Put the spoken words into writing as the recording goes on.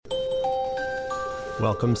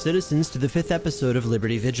Welcome, citizens, to the 5th episode of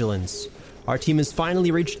Liberty Vigilance. Our team has finally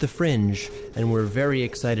reached the Fringe, and we're very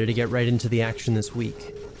excited to get right into the action this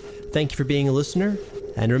week. Thank you for being a listener,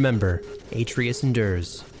 and remember, Atreus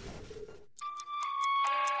endures.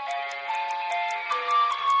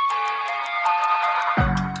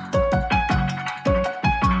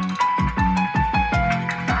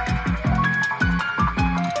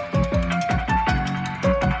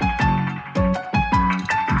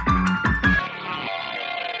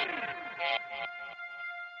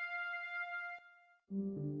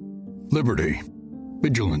 Liberty,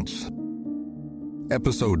 Vigilance,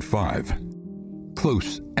 Episode 5,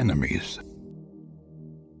 Close Enemies.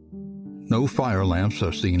 No fire lamps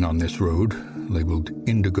are seen on this road, labeled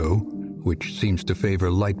indigo, which seems to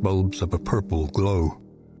favor light bulbs of a purple glow.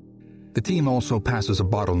 The team also passes a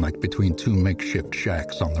bottleneck between two makeshift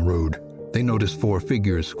shacks on the road. They notice 4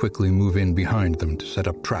 figures quickly move in behind them to set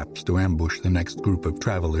up traps to ambush the next group of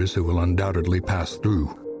travelers who will undoubtedly pass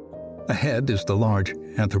through. Ahead is the large,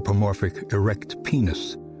 anthropomorphic, erect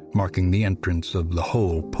penis, marking the entrance of the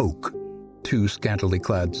whole poke. 2 scantily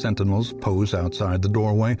clad sentinels pose outside the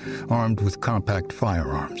doorway, armed with compact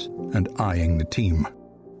firearms, and eyeing the team.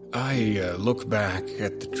 I look back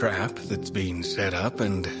at the trap that's being set up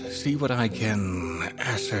and see what I can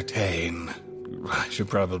ascertain. I should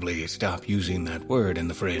probably stop using that word in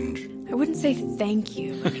the Fringe. I wouldn't say thank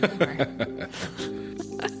you anymore.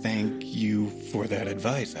 Thank you for that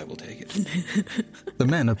advice. I will take it. The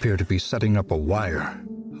men appear to be setting up a wire.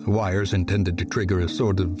 The wire's intended to trigger a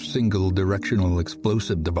sort of single-directional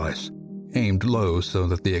explosive device, aimed low so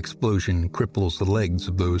that the explosion cripples the legs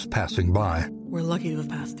of those passing by. We're lucky to have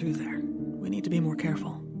passed through there. We need to be more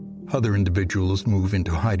careful. Other individuals move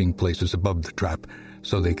into hiding places above the trap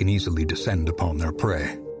so they can easily descend upon their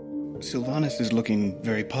prey. Sylvanas is looking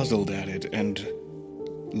very puzzled at it and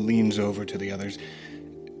leans over to the others.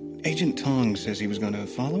 Agent Tong says he was going to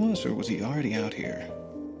follow us, or was he already out here?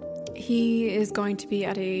 He is going to be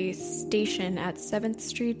at a station at 7th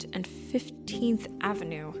Street and 15th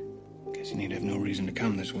Avenue. Guess he'd have no reason to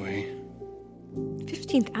come this way.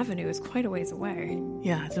 15th Avenue is quite a ways away.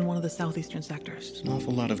 Yeah, it's in one of the southeastern sectors. It's an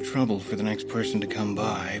awful lot of trouble for the next person to come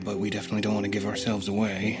by, but we definitely don't want to give ourselves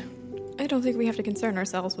away. I don't think we have to concern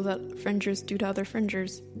ourselves with what fringers do to other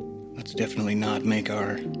fringers. Let's definitely not make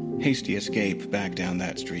our hasty escape back down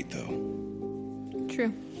that street, though.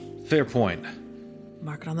 True. Fair point.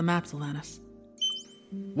 Mark it on the map, Sylvanas.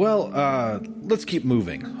 Well, let's keep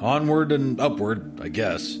moving. Onward and upward, I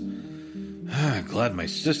guess. Glad my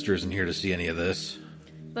sister isn't here to see any of this.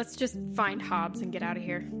 Let's just find Hobbs and get out of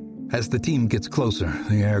here. As the team gets closer,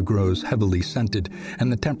 the air grows heavily scented, and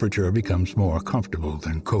the temperature becomes more comfortable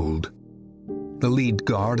than cold. The lead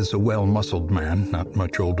guard is a well-muscled man, not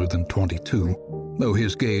much older than 22, though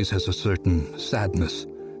his gaze has a certain sadness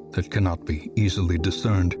that cannot be easily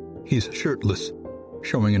discerned. He's shirtless,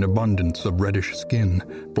 showing an abundance of reddish skin,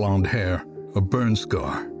 blonde hair, a burn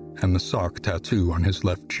scar, and the Sark tattoo on his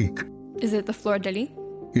left cheek. Is it the fleur-de-lis?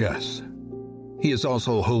 Yes. He is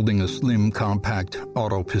also holding a slim, compact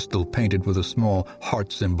auto pistol painted with a small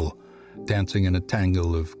heart symbol, dancing in a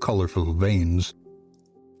tangle of colorful veins.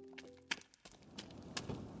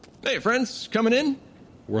 Hey, friends, coming in?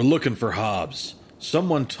 We're looking for Hobbs.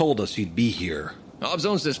 Someone told us he'd be here. Hobbs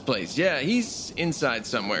owns this place. Yeah, he's inside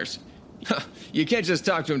somewheres. You can't just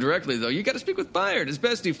talk to him directly, though. You gotta speak with Byard, his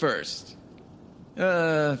bestie, first.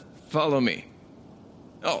 Follow me.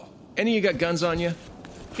 Oh, any of you got guns on you?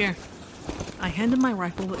 Here. I hand him my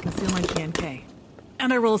rifle that conceal my PNK.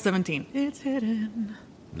 And I roll a 17. It's hidden.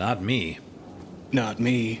 Not me. Not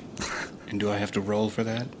me. And do I have to roll for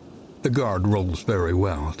that? The guard rolls very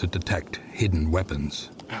well to detect hidden weapons.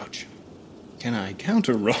 Ouch. Can I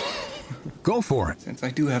counter-roll? Go for it. Since I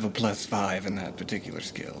do have a +5 in that particular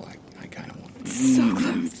skill, I kind of want to... So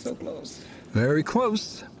close. So close. Very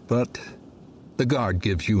close, but the guard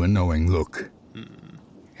gives you a knowing look.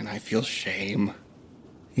 And I feel shame.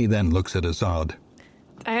 He then looks at Azad.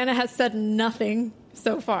 Diana has said nothing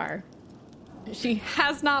so far. She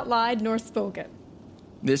has not lied nor spoken.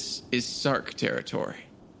 This is Sark territory.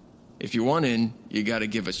 If you want in, you gotta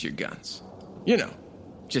give us your guns. You know,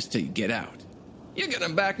 just till you get out. You get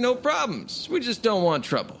them back, no problems. We just don't want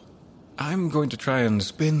trouble. I'm going to try and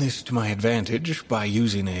spin this to my advantage by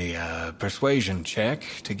using a persuasion check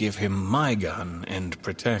to give him my gun and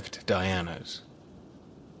protect Diana's.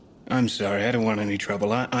 I'm sorry, I don't want any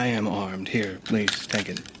trouble. I am armed. Here, please, take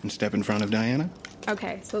it and step in front of Diana.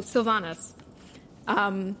 Okay, so Sylvanas,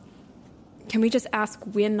 can we just ask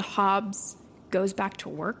when Hobbs goes back to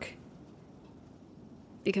work?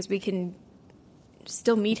 Because we can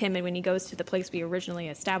still meet him and when he goes to the place we originally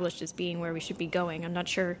established as being where we should be going. I'm not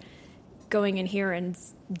sure going in here and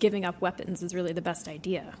giving up weapons is really the best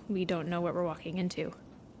idea. We don't know what we're walking into.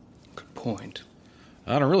 Good point.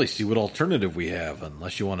 I don't really see what alternative we have,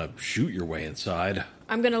 unless you want to shoot your way inside.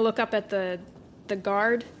 I'm going to look up at the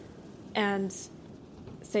guard and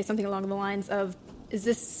say something along the lines of, is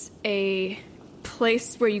this a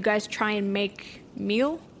place where you guys try and make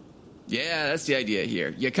meal? Yeah, that's the idea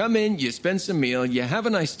here. You come in, you spend some meal, you have a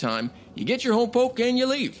nice time, you get your hole poke, and you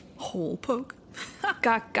leave. Hole poke?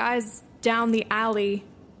 Got guys down the alley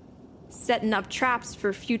setting up traps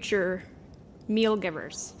for future meal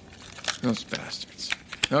givers. Those bastards.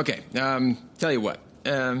 Okay, tell you what.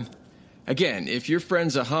 Again, if your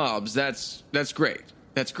friend's a Hobbs, that's great.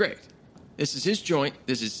 That's great. This is his joint,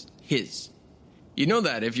 this is his. You know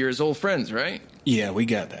that if you're his old friends, right? Yeah, we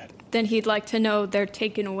got that. Then he'd like to know they're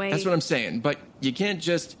taken away. That's what I'm saying, but you can't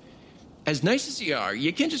just... As nice as you are,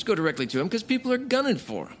 you can't just go directly to him because people are gunning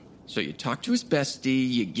for him. So you talk to his bestie,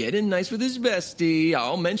 you get in nice with his bestie,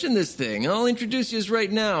 I'll mention this thing, I'll introduce you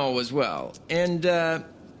right now as well. And,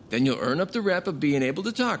 then you'll earn up the rep of being able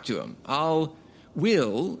to talk to him.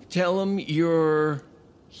 Will tell him you're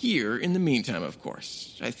here in the meantime, of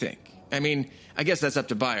course, I think. I mean, I guess that's up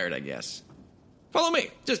to Bayard, I guess. Follow me.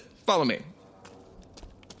 Just follow me.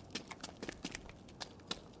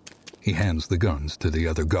 He hands the guns to the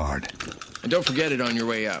other guard. And don't forget it on your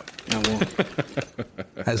way out. I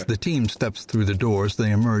won't. As the team steps through the doors,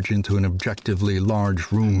 they emerge into an objectively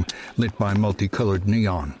large room lit by multicolored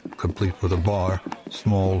neon, complete with a bar,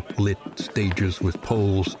 small lit stages with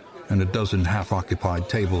poles, and a dozen half-occupied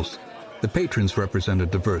tables. The patrons represent a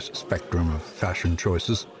diverse spectrum of fashion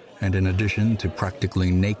choices, and in addition to practically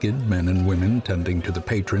naked men and women tending to the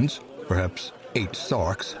patrons, perhaps 8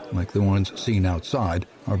 sarks, like the ones seen outside,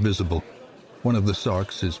 are visible. One of the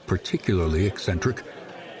sarks is particularly eccentric,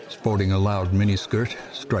 sporting a loud miniskirt,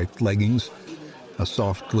 striped leggings, a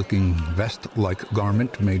soft-looking vest-like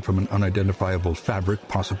garment made from an unidentifiable fabric,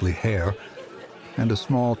 possibly hair, and a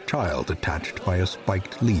small child attached by a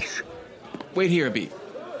spiked leash. Wait here a beat.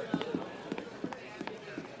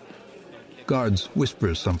 Guards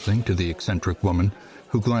whispers something to the eccentric woman,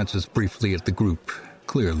 who glances briefly at the group,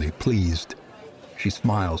 clearly pleased. She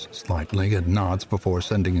smiles slightly and nods before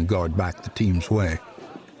sending a guard back the team's way.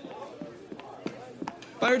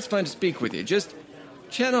 Bayard's fine to speak with you. Just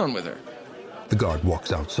chat on with her. The guard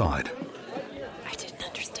walks outside. I didn't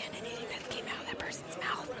understand anything that came out of that person's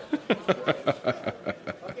mouth.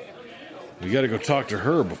 We gotta go talk to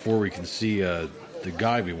her before we can see the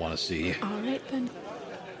guy we want to see. All right, then.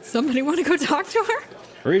 Somebody want to go talk to her?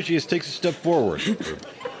 Horatius takes a step forward.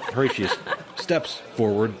 Horatius steps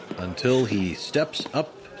forward until he steps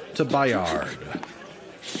up to Bayard.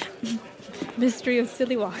 Mystery of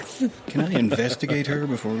silly walks. Can I investigate her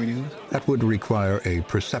before we do this? That would require a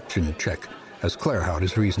perception check, as Claerhaut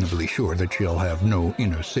is reasonably sure that she'll have no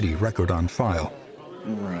inner city record on file.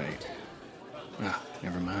 Right. Ah,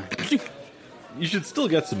 never mind. You should still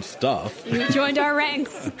get some stuff. You joined our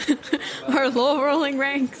ranks. Our low-rolling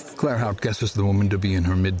ranks. Claerhaut guesses the woman to be in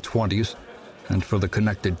her mid-20s, and for the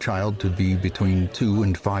connected child to be between 2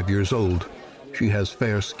 and 5 years old. She has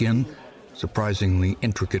fair skin, surprisingly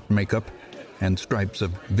intricate makeup, and stripes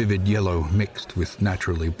of vivid yellow mixed with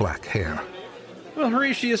naturally black hair. Well,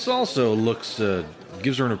 Horatius also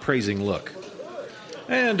gives her an appraising look,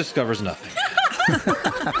 and discovers nothing.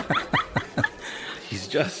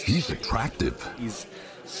 He's attractive. He's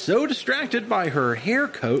so distracted by her hair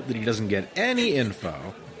coat that he doesn't get any info.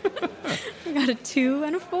 I got a 2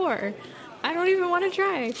 and a 4. I don't even want to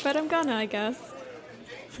try, but I'm gonna, I guess.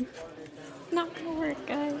 It's not gonna work,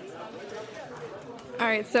 guys.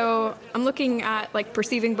 Alright, so I'm looking at,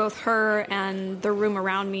 perceiving both her and the room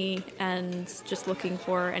around me and just looking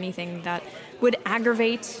for anything that would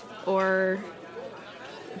aggravate or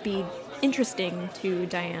be interesting to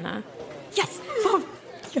Diana. Yes! Oh,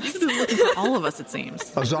 This is looking for all of us, it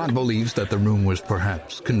seems. Azad believes that the room was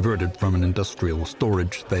perhaps converted from an industrial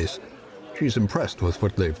storage space. She's impressed with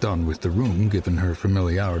what they've done with the room, given her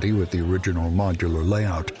familiarity with the original modular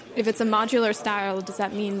layout. If it's a modular style, does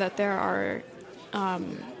that mean that there are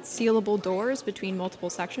sealable doors between multiple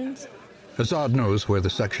sections? Azad knows where the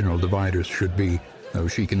sectional dividers should be, though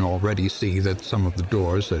she can already see that some of the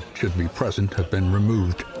doors that should be present have been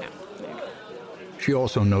removed. No. She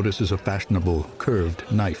also notices a fashionable curved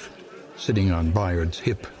knife sitting on Bayard's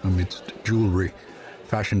hip amidst jewelry,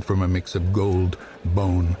 fashioned from a mix of gold,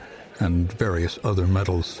 bone, and various other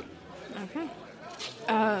metals. Okay.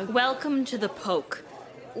 Welcome to the Poke.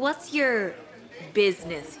 What's your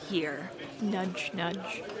business here? Nudge,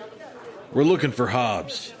 nudge. We're looking for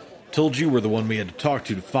Hobbs. Told you were the one we had to talk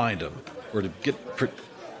to find him. Or to get...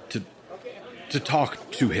 to talk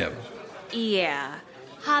to him. Yeah,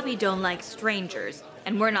 Hobby don't like strangers,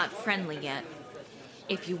 and we're not friendly yet.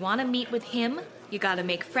 If you want to meet with him, you gotta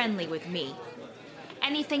make friendly with me.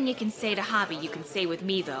 Anything you can say to Hobby, you can say with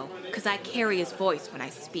me, though, because I carry his voice when I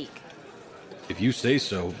speak. If you say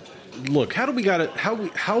so. Look, how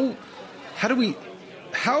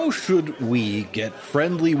should we get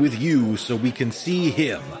friendly with you so we can see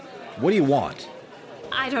him? What do you want?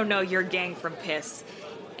 I don't know your gang from Piss,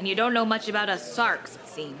 and you don't know much about us Sarks, it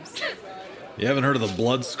seems. You haven't heard of the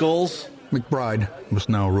Blood Skulls? McBride must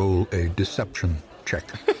now roll a deception check.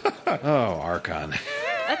 Oh, Archon.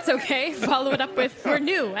 That's okay. Follow it up with, we're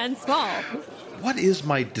new and small. What is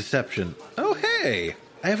my deception? Oh, hey!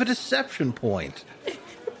 I have a deception point.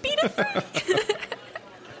 Beat it.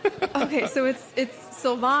 Okay, so it's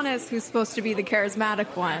Sylvanas who's supposed to be the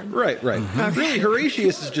charismatic one. Right. Mm-hmm. Really,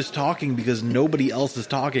 Horatius is just talking because nobody else is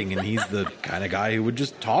talking, and he's the kind of guy who would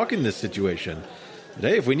just talk in this situation. But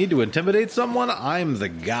hey, if we need to intimidate someone, I'm the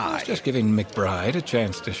guy. I was just giving McBride a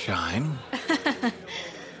chance to shine.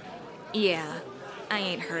 Yeah, I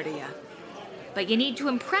ain't heard of ya. But you need to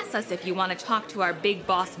impress us if you want to talk to our big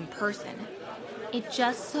boss in person. It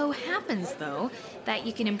just so happens, though, that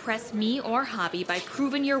you can impress me or Hobby by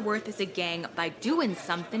proving your worth as a gang by doing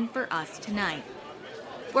something for us tonight.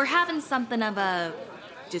 We're having something of a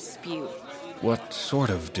dispute. What sort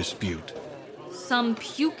of dispute? Some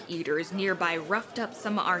puke eaters nearby roughed up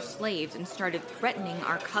some of our slaves and started threatening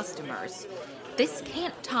our customers. This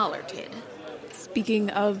can't tolerated. Speaking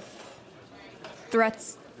of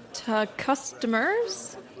threats to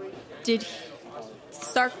customers, did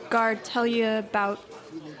Sarkguard tell you about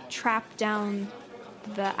Trap down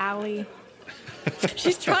the alley?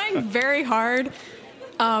 She's trying very hard,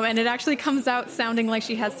 and it actually comes out sounding like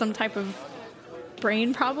she has some type of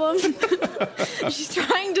brain problem. She's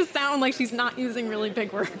trying to sound like she's not using really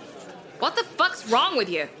big words. What the fuck's wrong with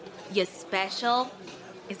you? You special?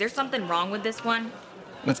 Is there something wrong with this one?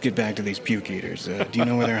 Let's get back to these puke eaters. Do you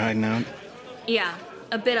know where they're hiding out? Yeah,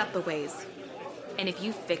 a bit up the ways. And if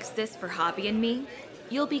you fix this for Hobby and me,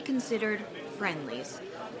 you'll be considered friendlies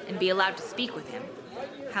and be allowed to speak with him.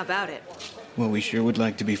 How about it? Well, we sure would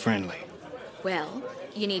like to be friendly. Well,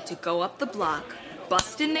 you need to go up the block,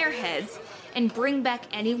 bust in their heads, and bring back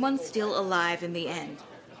anyone still alive in the end.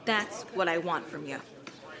 That's what I want from you.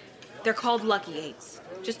 They're called Lucky Eights.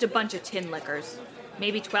 Just a bunch of tin lickers.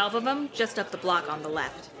 Maybe 12 of them just up the block on the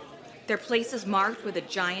left. Their place is marked with a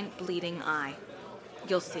giant bleeding eye.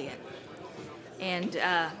 You'll see it. And,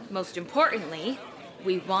 most importantly,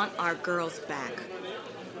 we want our girls back.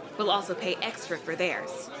 We'll also pay extra for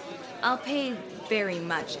theirs. I'll pay very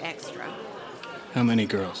much extra. How many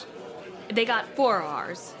girls? They got 4 of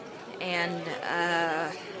ours. And,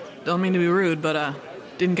 Don't mean to be rude, but,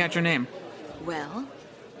 didn't catch your name. well,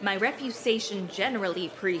 my reputation generally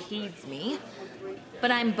precedes me.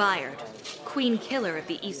 But I'm Bayard, Queen Killer of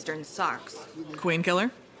the Eastern Sarks. Queen Killer?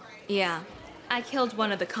 Yeah, I killed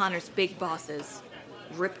one of the Connor's big bosses.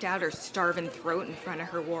 Ripped out her starving throat in front of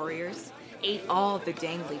her warriors. Ate all the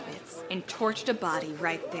dangly bits and torched a body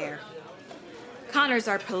right there. Connors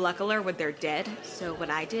are peluckler when they're dead, so what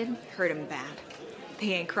I did hurt him bad.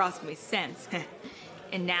 They ain't crossed me since.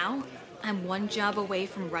 And now, I'm one job away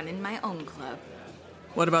from running my own club.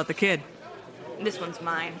 What about the kid? This one's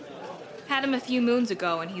mine. Had him a few moons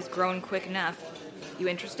ago, and he's grown quick enough. You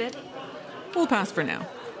interested? We'll pass for now.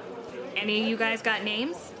 Any of you guys got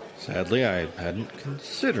names? Sadly, I hadn't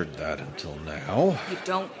considered that until now. You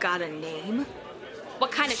don't got a name?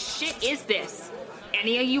 What kind of shit is this?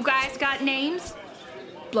 Any of you guys got names?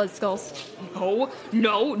 Blood Skulls.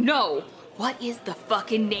 No. What is the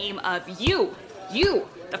fucking name of you? You,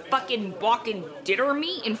 the fucking walking ditter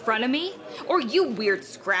me in front of me? Or you weird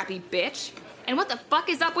scrappy bitch? And what the fuck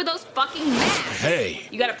is up with those fucking masks? Hey!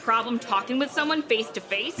 You got a problem talking with someone face to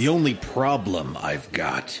face? The only problem I've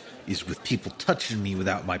got is with people touching me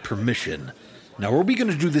without my permission. Now, are we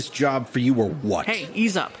gonna do this job for you or what? Hey,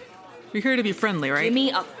 ease up. You're here to be friendly, right? Give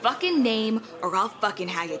me a fucking name or I'll fucking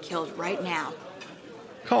have you killed right now.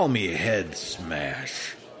 Call me Head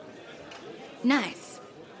Smash. Nice.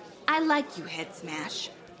 I like you, Head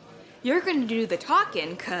Smash. You're gonna do the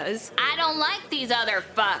talking, cause I don't like these other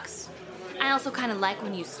fucks. I also kinda like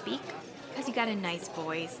when you speak, cause you got a nice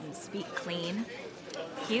voice and speak clean.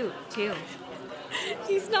 Cute, too.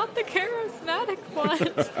 He's not the charismatic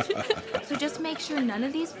one. So just make sure none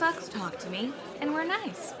of these fucks talk to me, and we're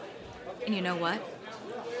nice. And you know what?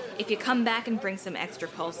 If you come back and bring some extra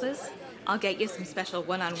pulses, I'll get you some special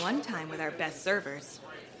one-on-one time with our best servers.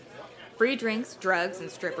 Free drinks, drugs,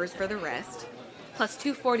 and strippers for the rest. plus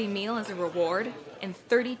 240 meal as a reward, and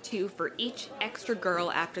 32 for each extra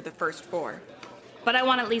girl after the first 4. But I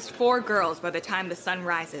want at least 4 girls by the time the sun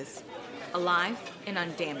rises, alive and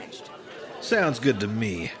undamaged. Sounds good to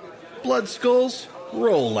me. Blood skulls,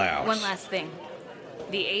 roll out. One last thing.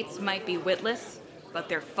 The 8s might be witless, but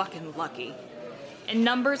they're fucking lucky. And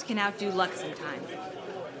numbers can outdo luck sometimes.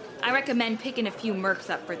 I recommend picking a few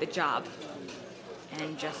mercs up for the job.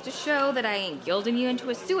 And just to show that I ain't gilding you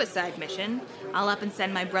into a suicide mission, I'll up and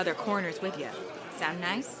send my brother Corners with you. Sound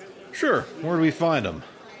nice? Sure, where do we find them?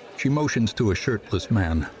 She motions to a shirtless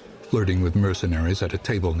man, flirting with mercenaries at a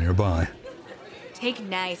table nearby. Take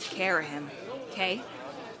nice care of him, okay?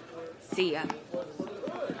 See ya.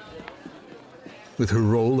 With her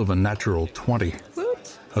roll of a natural 20,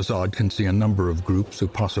 Azad can see a number of groups who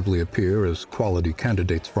possibly appear as quality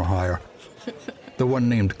candidates for hire. The one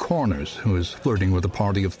named Corners, who is flirting with a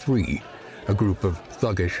party of 3, a group of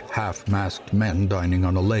thuggish, half-masked men dining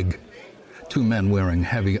on a leg. 2 men wearing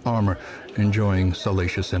heavy armor, enjoying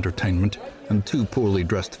salacious entertainment, and 2 poorly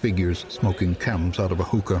dressed figures smoking chems out of a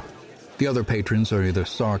hookah. The other patrons are either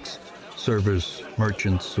sarks, servers,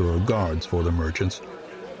 merchants, or guards for the merchants,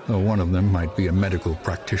 though one of them might be a medical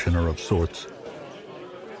practitioner of sorts.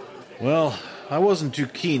 Well, I wasn't too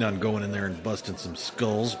keen on going in there and busting some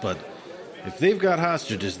skulls, but if they've got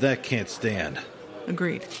hostages, that can't stand.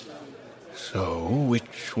 Agreed. So,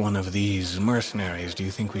 which one of these mercenaries do you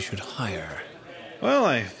think we should hire? Well,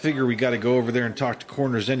 I figure we gotta go over there and talk to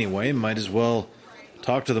Corners anyway. Might as well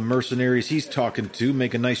talk to the mercenaries he's talking to,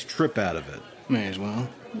 make a nice trip out of it. May as well.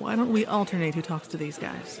 Why don't we alternate who talks to these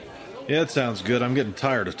guys? Yeah, that sounds good. I'm getting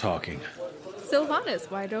tired of talking. Sylvanas,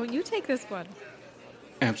 why don't you take this one?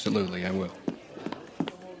 Absolutely, I will.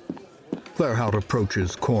 Claerhaut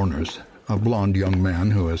approaches Corners, a blond young man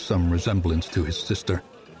who has some resemblance to his sister.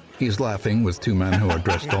 He's laughing with 2 men who are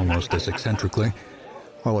dressed almost as eccentrically,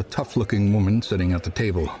 while a tough-looking woman sitting at the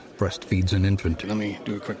table breastfeeds an infant. Let me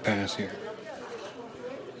do a quick pass here.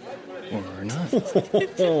 Or not.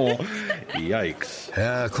 Yikes.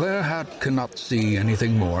 Claerhaut cannot see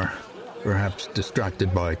anything more, perhaps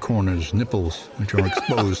distracted by Corners' nipples, which are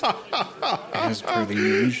exposed. As per the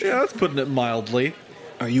usual. Yeah, that's putting it mildly.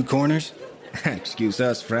 Are you Corners? Excuse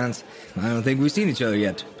us, friends. I don't think we've seen each other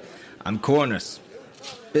yet. I'm Corners.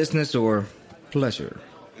 Business or pleasure?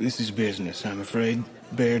 This is business, I'm afraid.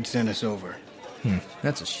 Baird sent us over.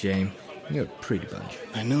 That's a shame. You're a pretty bunch.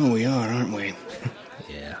 I know we are, aren't we?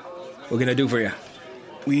 Yeah. What can I do for you?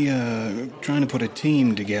 We, trying to put a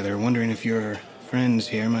team together, wondering if your friends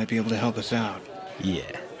here might be able to help us out.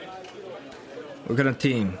 Yeah. What kind of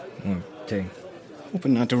team or thing?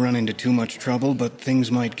 Hoping not to run into too much trouble, but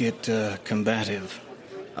things might get, combative.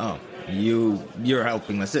 Oh, you're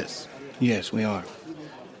helping assist? Yes, we are.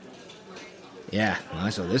 Yeah,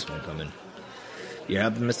 I saw this one coming. You're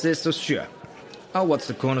helping assist, so sure. Oh, what's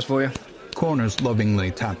the Corners for you? Corners lovingly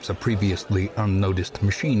taps a previously unnoticed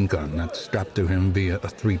machine gun that's strapped to him via a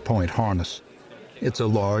 3-point harness. It's a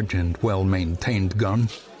large and well-maintained gun,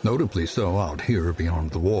 notably so out here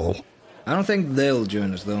beyond the wall. I don't think they'll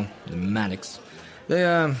join us, though. The Manics. They,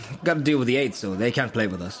 got to deal with the 8, so they can't play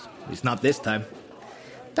with us. At least not this time.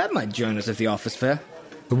 That might join us if the offer's fair.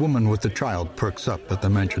 The woman with the child perks up at the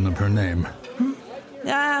mention of her name.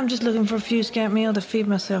 I'm just looking for a few scant meal to feed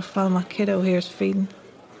myself while my kiddo here's feeding.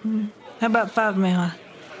 How about 5 meal? I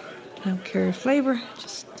don't care flavor,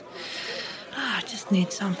 just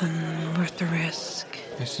need something worth the risk.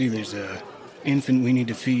 I see there's a infant we need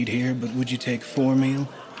to feed here, but would you take 4 meal?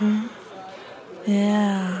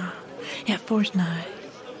 Yeah, 4's nice.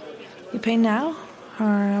 You pay now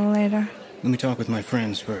or later? Let me talk with my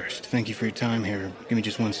friends first. Thank you for your time here. Give me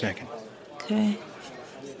just 1 second. Okay.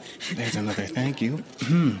 There's another thank you.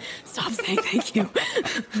 Stop saying thank you.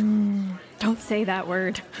 Don't say that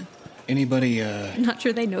word. Anybody, I'm not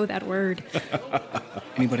sure they know that word.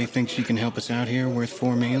 Anybody think she can help us out here worth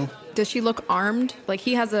 4 meal? Does she look armed? Like,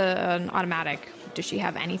 he has an automatic. Does she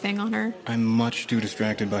have anything on her? I'm much too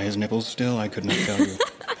distracted by his nipples still. I could not tell you.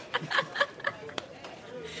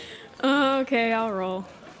 Okay, I'll roll.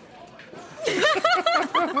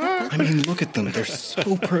 I mean, look at them. They're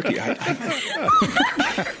so perky. I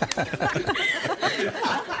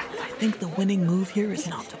think the winning move here is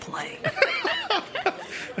not to play.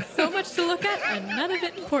 So much to look at and none of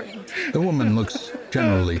it important. The woman looks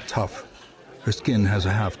generally tough. Her skin has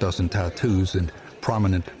a half-dozen tattoos, and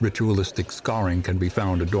prominent ritualistic scarring can be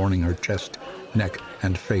found adorning her chest, neck,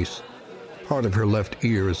 and face. Part of her left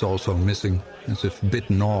ear is also missing, as if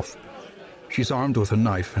bitten off. She's armed with a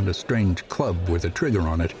knife and a strange club with a trigger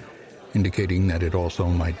on it, indicating that it also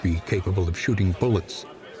might be capable of shooting bullets.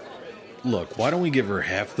 Look, why don't we give her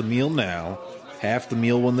half the meal now, half the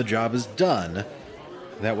meal when the job is done.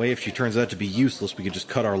 That way, if she turns out to be useless, we can just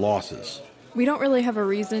cut our losses. We don't really have a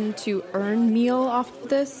reason to earn meal off of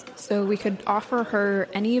this, so we could offer her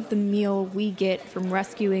any of the meal we get from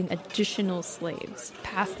rescuing additional slaves,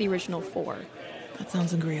 past the original 4. That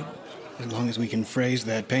sounds agreeable. As long as we can phrase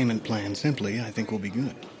that payment plan simply, I think we'll be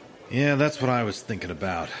good. Yeah, that's what I was thinking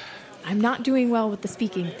about. I'm not doing well with the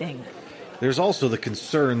speaking thing. There's also the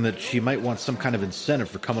concern that she might want some kind of incentive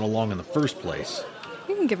for coming along in the first place.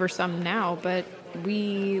 We can give her some now, but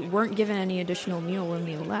we weren't given any additional meal when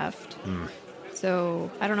we left. So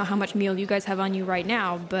I don't know how much meal you guys have on you right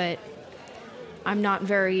now, but I'm not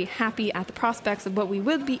very happy at the prospects of what we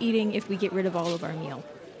will be eating if we get rid of all of our meal.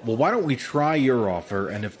 Well, why don't we try your offer,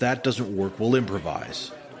 and if that doesn't work, we'll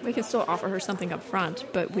improvise. We can still offer her something up front,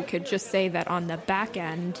 but we could just say that on the back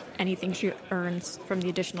end, anything she earns from the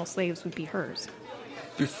additional slaves would be hers.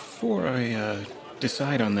 Before I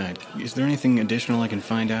decide on that, is there anything additional I can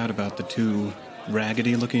find out about the 2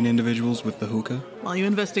 raggedy-looking individuals with the hookah? While you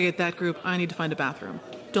investigate that group, I need to find a bathroom.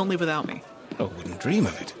 Don't leave without me. I wouldn't dream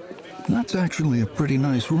of it. That's actually a pretty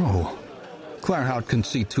nice roll. Claerhaut can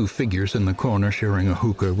see 2 figures in the corner sharing a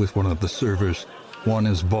hookah with one of the servers. One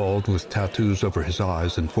is bald with tattoos over his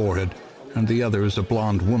eyes and forehead, and the other is a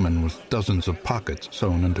blonde woman with dozens of pockets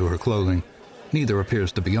sewn into her clothing. Neither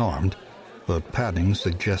appears to be armed, but padding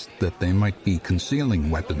suggests that they might be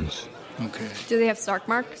concealing weapons. Okay. Do they have Sark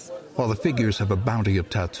marks? While the figures have a bounty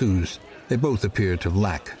of tattoos, they both appear to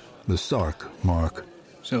lack the Sark mark.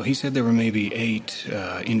 So he said there were maybe 8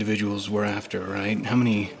 individuals we're after, right? How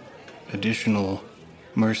many additional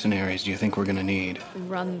mercenaries do you think we're going to need?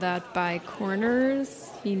 Run that by Corners.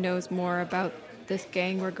 He knows more about this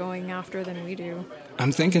gang we're going after than we do.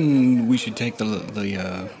 I'm thinking we should take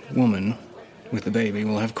the woman with the baby.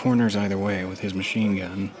 We'll have Corners either way with his machine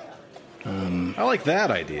gun. I like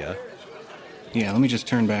that idea. Yeah, let me just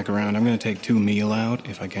turn back around. I'm going to take 2 meal out,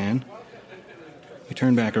 if I can. We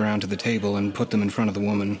turn back around to the table and put them in front of the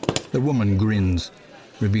woman. The woman grins,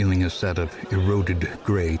 revealing a set of eroded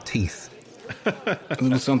gray teeth. A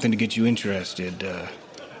little something to get you interested.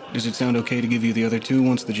 Does it sound okay to give you the other 2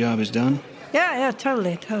 once the job is done? Yeah,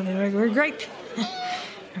 totally. We're great.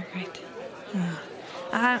 We're great.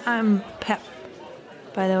 I'm Pep,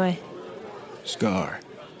 by the way. Scar.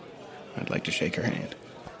 I'd like to shake her hand.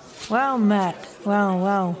 Well met.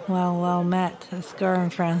 Well met, Scar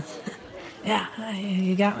and friends. Yeah,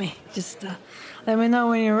 you got me. Just let me know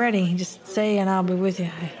when you're ready. Just say and I'll be with you.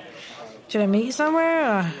 Should I meet you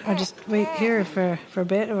somewhere, or just wait here for a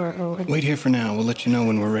bit, or... Wait here for now. We'll let you know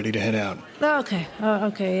when we're ready to head out. Okay,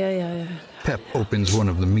 yeah. Pep opens one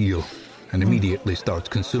of the meal and immediately starts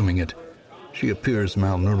consuming it. She appears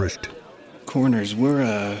malnourished. Corners,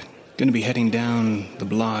 we're going to be heading down the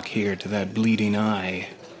block here to that bleeding eye.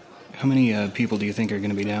 How many people do you think are going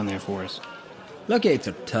to be down there for us? Lucky 8s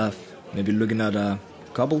are tough. Maybe looking at a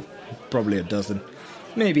couple, probably a dozen.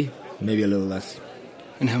 Maybe a little less.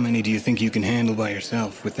 And how many do you think you can handle by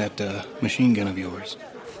yourself with that machine gun of yours?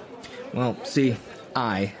 Well, see,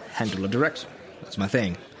 I handle a direction. That's my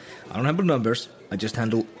thing. I don't handle numbers. I just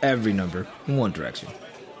handle every number in one direction.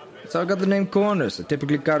 So I got the name Corners. I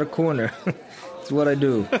typically guard a corner. It's what I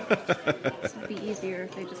do. This would be easier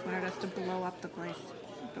if they just wanted us to blow up the place.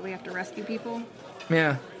 But we have to rescue people?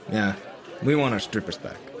 Yeah. We want our strippers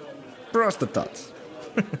back. Prostitutes.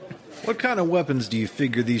 What kind of weapons do you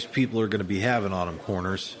figure these people are going to be having on them,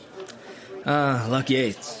 Corners? Lucky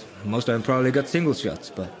 8s. Most of them probably got single shots,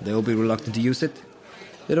 but they'll be reluctant to use it.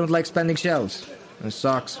 They don't like spending shells. And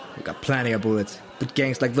socks, we got plenty of bullets. But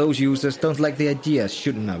gangs like those users don't like the idea of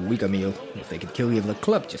shooting a weaker meal if they could kill you with a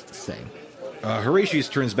club just the same. Horatius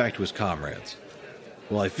turns back to his comrades.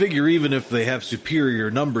 Well, I figure even if they have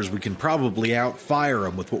superior numbers, we can probably outfire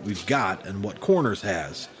them with what we've got and what Corners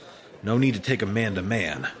has. No need to take a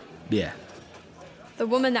man-to-man. Yeah. The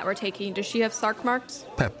woman that we're taking, does she have Sark marks?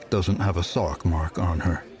 Pep doesn't have a Sark mark on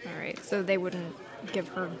her. All right, so they wouldn't give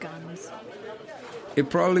her guns. It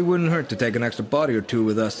probably wouldn't hurt to take an extra body or 2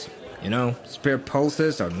 with us. You know, spare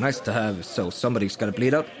pulses are nice to have, so somebody's gotta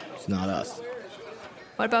bleed out. It's not us.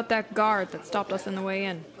 What about that guard that stopped us on the way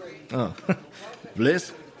in? Oh,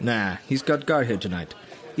 Bliss? Nah, he's got guard here tonight.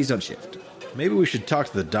 He's on shift. Maybe we should talk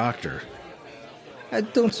to the doctor. I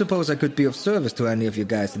don't suppose I could be of service to any of you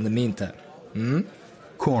guys in the meantime.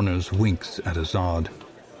 Corners winks at Azad.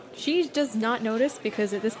 She does not notice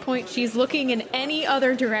because at this point she's looking in any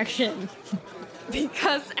other direction.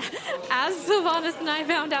 Because, as Sylvanas and I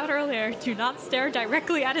found out earlier, do not stare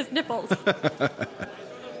directly at his nipples.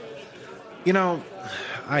 You know,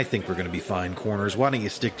 I think we're going to be fine, Corners. Why don't you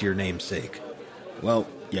stick to your namesake? Well,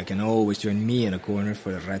 you can always join me in a corner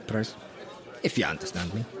for the right price. If you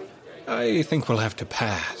understand me. I think we'll have to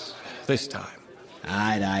pass this time.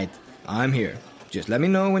 Aight. I'm here. Just let me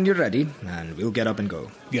know when you're ready, and we'll get up and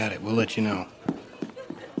go. Got it. We'll let you know.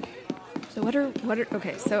 So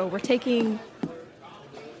okay, so we're taking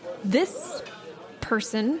this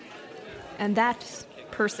person and that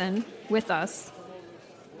person with us.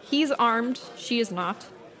 He's armed, she is not.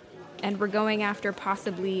 And we're going after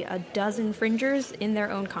possibly a dozen fringers in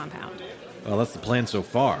their own compound. Well, that's the plan so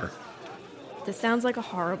far. This sounds like a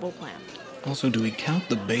horrible plan. Also, do we count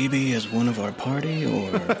the baby as one of our party,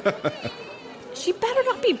 or...? She better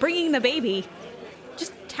not be bringing the baby.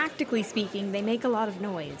 Just tactically speaking, they make a lot of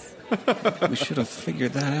noise. We should have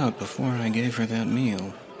figured that out before I gave her that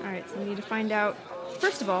meal. All right, so we need to find out,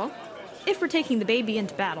 first of all, if we're taking the baby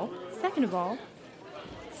into battle. Second of all,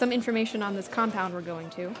 some information on this compound we're going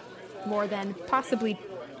to. More than possibly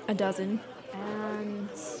a dozen. And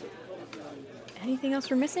anything else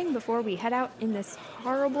we're missing before we head out in this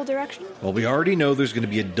horrible direction? Well, we already know there's going to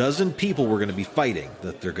be a dozen people we're going to be fighting,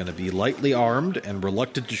 that they're going to be lightly armed and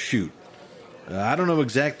reluctant to shoot. I don't know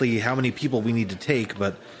exactly how many people we need to take,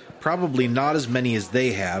 but probably not as many as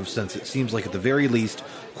they have, since it seems like at the very least,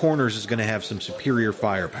 Corners is going to have some superior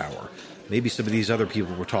firepower. Maybe some of these other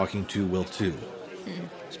people we're talking to will too.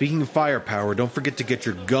 Speaking of firepower, don't forget to get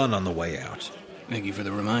your gun on the way out. Thank you for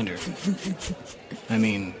the reminder. I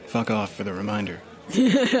mean, fuck off for the reminder.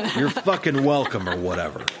 You're fucking welcome or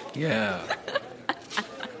whatever. Yeah.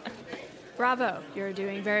 Bravo, you're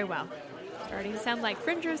doing very well. Starting to sound like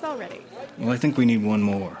fringers already. Well, I think we need one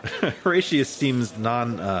more. Horatius seems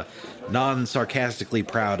non-sarcastically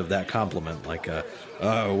proud of that compliment. Like,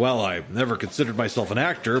 well, I never considered myself an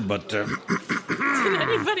actor, but... Did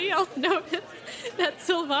anybody else notice that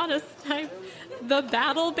Sylvanas typed the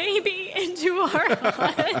battle baby into our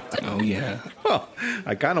hut? Oh, yeah. Well,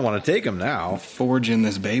 I kind of want to take him now. Forging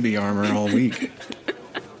this baby armor all week.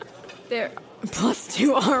 There,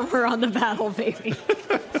 +2 armor on the battle baby.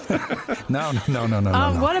 No.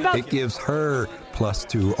 What about... It gives her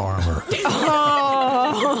 +2 armor.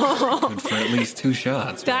 Oh! Good for at least 2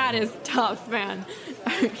 shots. That is tough, man.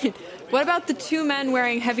 What about the 2 men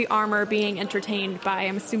wearing heavy armor being entertained by,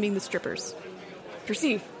 I'm assuming, the strippers?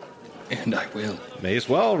 Perceive. And I will. May as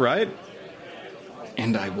well, right?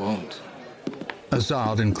 And I won't.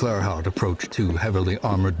 Azad and Claerhaut approach 2 heavily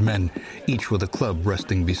armored men, each with a club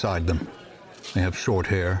resting beside them. They have short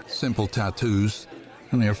hair, simple tattoos,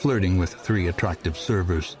 and they are flirting with 3 attractive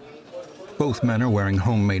servers. Both men are wearing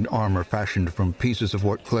homemade armor fashioned from pieces of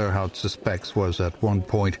what Claerhaut suspects was at one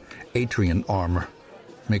point Atrian armor,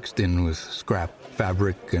 mixed in with scrap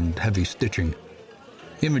fabric and heavy stitching.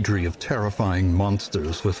 Imagery of terrifying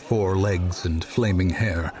monsters with 4 legs and flaming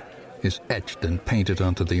hair is etched and painted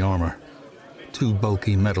onto the armor. 2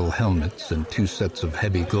 bulky metal helmets and 2 sets of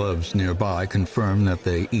heavy gloves nearby confirm that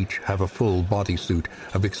they each have a full bodysuit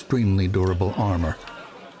of extremely durable armor,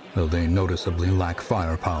 though they noticeably lack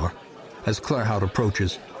firepower. As Claerhaut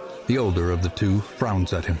approaches, the older of the 2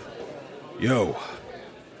 frowns at him. Yo,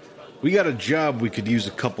 we got a job we could use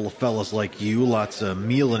a couple of fellas like you, lots of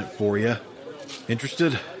meal in it for you.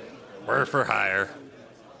 Interested? We're for hire.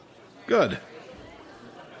 Good.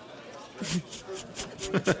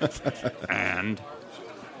 And?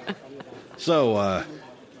 So,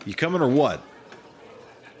 you coming or what?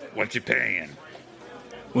 What you paying?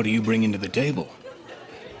 What are you bringing to the table?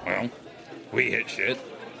 Well, we hit shit.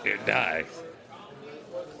 It dies.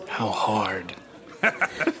 How hard?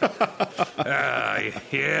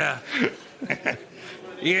 Yeah.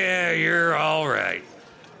 Yeah, you're all right.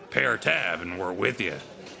 Pay our tab and we're with you.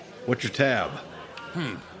 What's your tab?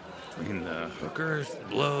 Between the hookers, the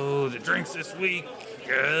blow, the drinks this week,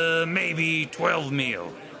 maybe 12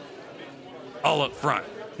 meal. All up front.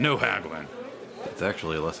 No haggling. It's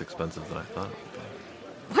actually less expensive than I thought.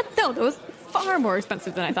 What? No, that was far more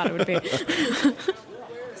expensive than I thought it would be.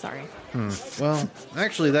 Sorry. Well,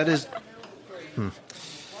 actually, that is...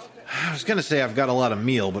 I was going to say I've got a lot of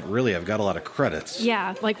meal, but really I've got a lot of credits.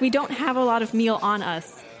 Yeah, like we don't have a lot of meal on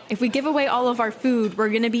us. If we give away all of our food, we're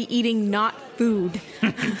going to be eating not food.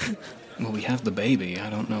 Well, we have the baby. I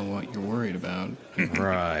don't know what you're worried about.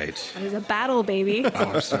 Right. That is a battle, baby. Oh,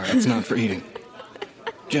 I'm sorry. It's not for eating.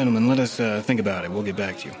 Gentlemen, let us think about it. We'll get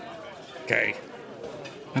back to you. Okay.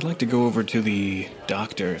 I'd like to go over to the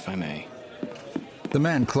doctor, if I may. The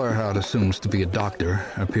man Claerhaut assumes to be a doctor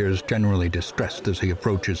appears generally distressed as he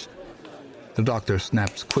approaches. The doctor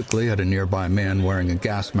snaps quickly at a nearby man wearing a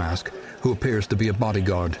gas mask who appears to be a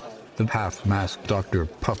bodyguard. The half-masked doctor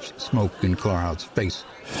puffs smoke in Claerhaut's face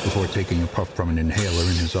before taking a puff from an inhaler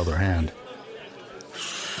in his other hand.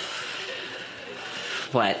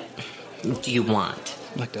 What do you want?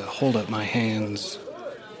 I'd like to hold up my hands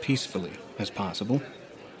peacefully as possible.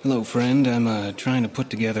 Hello, friend. I'm trying to put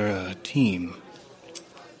together a team.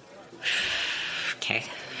 Okay.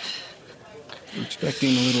 I'm expecting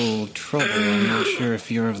a little trouble. I'm not sure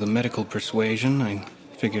if you're of the medical persuasion. I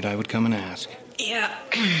figured I would come and ask. Yeah,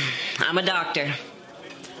 I'm a doctor.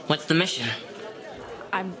 What's the mission?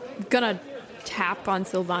 I'm gonna tap on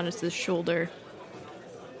Sylvanus' shoulder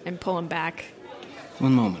and pull him back.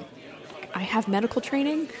 One moment. I have medical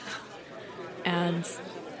training, and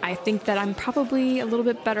I think that I'm probably a little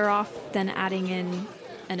bit better off than adding in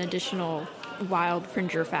an additional wild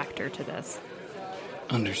fringer factor to this.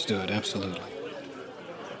 Understood, absolutely.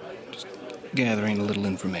 Just gathering a little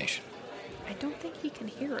information. I don't think he can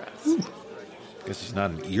hear us. Ooh. Guess he's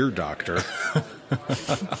not an ear doctor.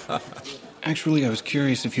 Actually, I was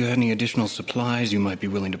curious if you had any additional supplies you might be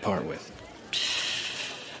willing to part with.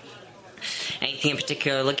 Anything in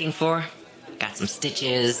particular looking for? Got some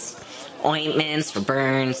stitches, ointments for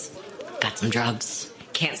burns, got some drugs.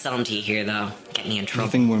 Can't sell them to you here, though. Get me in trouble.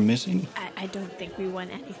 Anything we're missing? I don't think we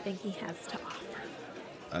want anything he has to offer.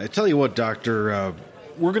 I tell you what, Doctor,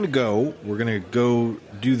 we're going to go. We're going to go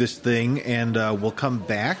do this thing, and we'll come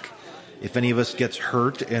back if any of us gets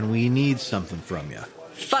hurt and we need something from you.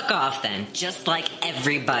 Fuck off, then. Just like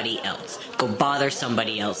everybody else. Go bother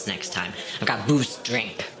somebody else next time. I've got booze to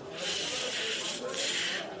drink.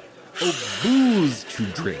 Oh, booze to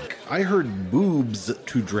drink. I heard boobs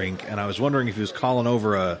to drink, and I was wondering if he was calling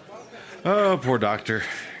over a... Oh, poor doctor.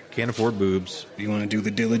 Can't afford boobs. Do you want to do the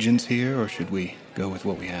diligence here, or should we go with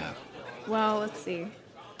what we have? Well, let's see.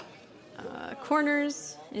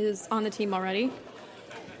 Corners is on the team already.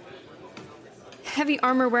 Heavy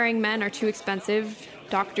armor-wearing men are too expensive.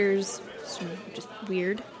 Doctors, just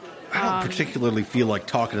weird. I don't particularly feel like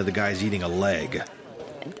talking to the guys eating a leg.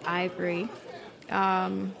 I agree.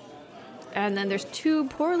 And then there's 2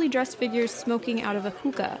 poorly dressed figures smoking out of a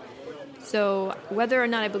hookah. So whether or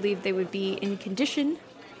not I believe they would be in condition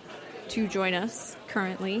to join us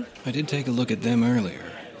currently. I did take a look at them earlier.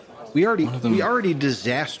 We already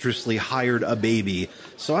disastrously hired a baby,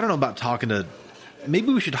 so I don't know about talking to...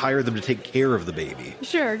 Maybe we should hire them to take care of the baby.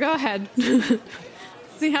 Sure, go ahead.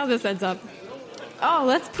 See how this ends up. Oh,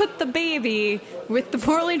 let's put the baby with the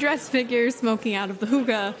poorly dressed figures smoking out of the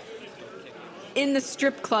hookah in the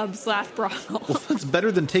strip club / brothel. Well, that's better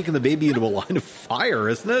than taking the baby into a line of fire,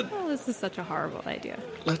 isn't it? Oh, this is such a horrible idea.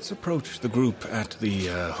 Let's approach the group at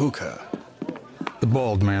the hookah. The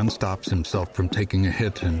bald man stops himself from taking a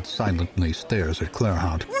hit and silently stares at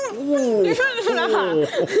Claerhaut.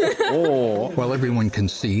 While everyone can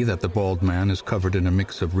see that the bald man is covered in a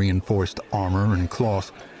mix of reinforced armor and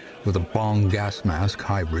cloth, with a bong gas mask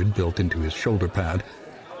hybrid built into his shoulder pad,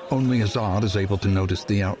 only Azad is able to notice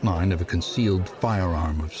the outline of a concealed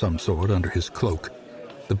firearm of some sort under his cloak.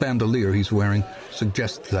 The bandolier he's wearing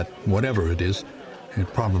suggests that, whatever it is,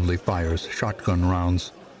 it probably fires shotgun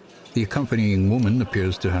rounds. The accompanying woman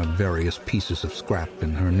appears to have various pieces of scrap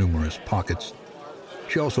in her numerous pockets.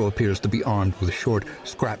 She also appears to be armed with short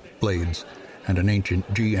scrap blades and an ancient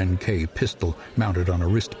GNK pistol mounted on a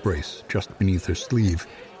wrist brace just beneath her sleeve.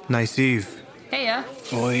 Nice eve. Heya.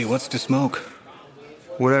 Oi, what's to smoke?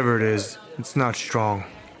 Whatever it is, it's not strong.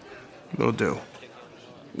 It'll do.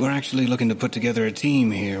 We're actually looking to put together a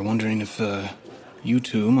team here, wondering if you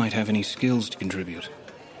two might have any skills to contribute.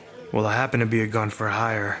 Well, I happen to be a gun for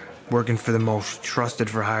hire, working for the most trusted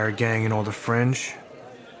for hire gang in all the Fringe.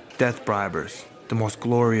 Death bribers, the most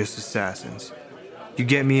glorious assassins. You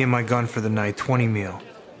get me and my gun for the night, 20 meal.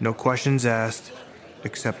 No questions asked,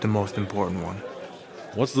 except the most important one.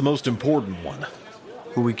 What's the most important one?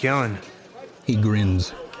 Who we killing? He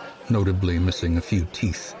grins, notably missing a few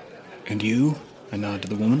teeth. And you? I nod to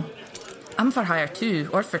the woman. I'm for hire too,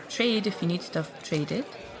 or for trade if you need stuff traded.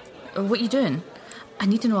 What you doing? I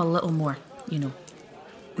need to know a little more, you know.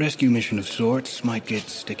 Rescue mission of sorts, might get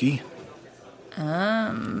sticky.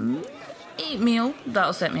 8 meal,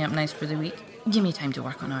 that'll set me up nice for the week. Give me time to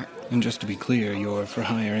work on art. And just to be clear, you're for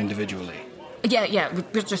hire individually. Yeah,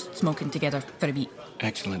 we're just smoking together for a beat.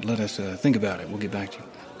 Excellent, let us think about it. We'll get back to you.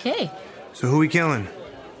 Okay. So who we killing?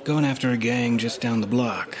 Going after a gang just down the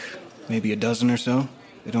block. Maybe a dozen or so.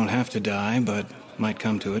 They don't have to die, but might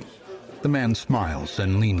come to it. The man smiles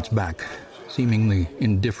and leans back, seemingly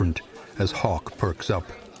indifferent, as Hawk perks up.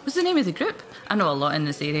 What's the name of the group? I know a lot in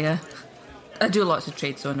this area. I do lots of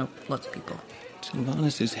trade, so I know lots of people.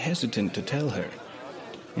 Sylvanus is hesitant to tell her.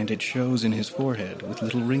 And it shows in his forehead with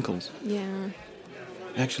little wrinkles. Yeah.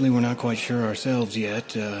 Actually, we're not quite sure ourselves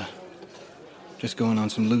yet. Just going on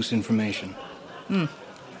some loose information.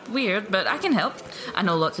 Weird, but I can help. I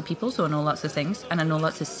know lots of people, so I know lots of things, and I know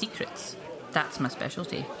lots of secrets. That's my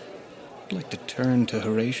specialty. I'd like to turn to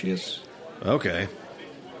Horatius. Okay.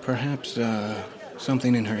 Perhaps,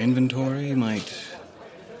 something in her inventory might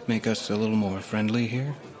make us a little more friendly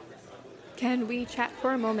here. Can we chat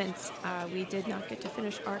for a moment? We did not get to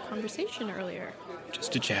finish our conversation earlier.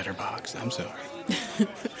 Just a chatterbox, I'm sorry.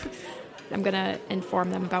 I'm going to inform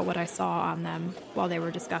them about what I saw on them while they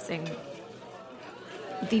were discussing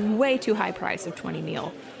the way too high price of 20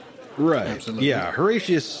 meal. Right. Absolutely. Yeah,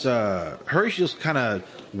 Horatius kind of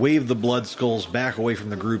waved the blood skulls back away from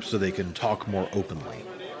the group so they can talk more openly.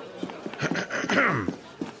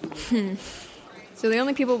 So the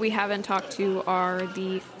only people we haven't talked to are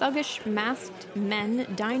the thuggish masked men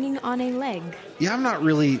dining on a leg. Yeah,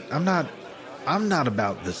 I'm not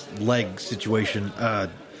about this leg situation.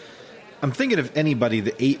 I'm thinking if anybody,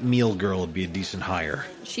 the 8 meal girl would be a decent hire.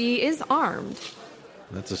 She is armed.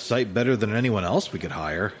 That's a sight better than anyone else we could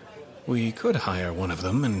hire. We could hire one of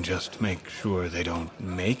them and just make sure they don't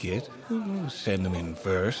make it. Send them in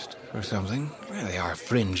first or something. Well, they are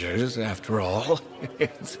fringers, after all.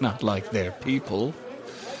 It's not like they're people.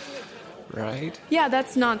 Right? Yeah,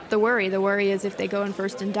 that's not the worry. The worry is if they go in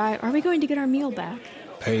first and die, are we going to get our meal back?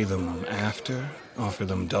 Pay them after? Offer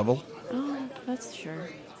them double? Oh, that's sure.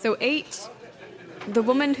 So 8, the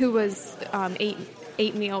woman who was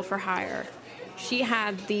 8 meal for hire, she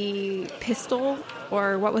had the pistol,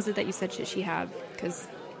 or what was it that you said she had? Because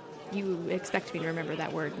you expect me to remember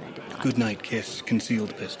that word, and I did not. Goodnight kiss,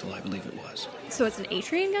 concealed pistol, I believe it was. So it's an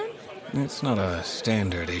Atrian gun? It's not a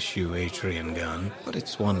standard issue Atrian gun, but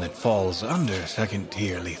it's one that falls under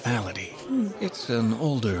second-tier lethality. It's an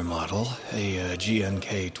older model, a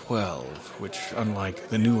GNK-12, which, unlike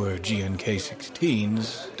the newer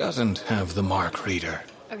GNK-16s, doesn't have the mark reader.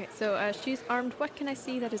 Okay, so she's armed. What can I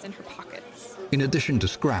see that is in her pockets? In addition to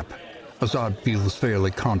scrap, Azad feels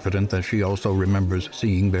fairly confident that she also remembers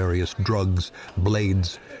seeing various drugs,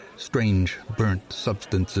 blades, strange burnt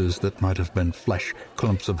substances that might have been flesh,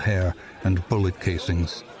 clumps of hair, and bullet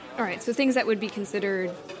casings. All right, so things that would be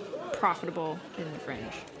considered profitable in the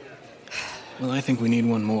fringe. Well, I think we need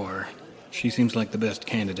one more. She seems like the best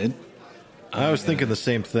candidate. I was thinking the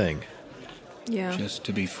same thing. Yeah. Just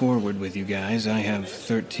to be forward with you guys, I have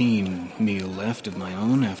 13 meal left of my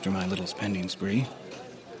own after my little spending spree.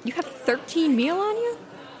 You have 13 meal on you?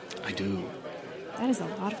 I do. That is a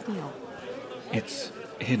lot of meal. It's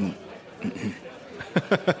hidden. You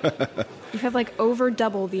have like over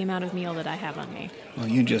double the amount of meal that I have on me. Well,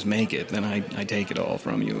 you just make it, then I take it all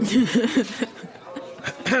from you.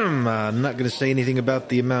 I'm not going to say anything about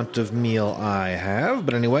the amount of meal I have,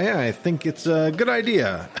 but anyway, I think it's a good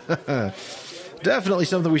idea. Definitely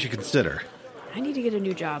something we should consider. I need to get a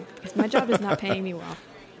new job, because my job is not paying me well.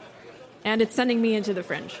 And it's sending me into the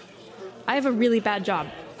fringe. I have a really bad job.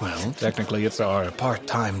 Well, technically it's our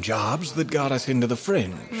part-time jobs that got us into the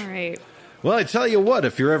fringe. All right. Well, I tell you what,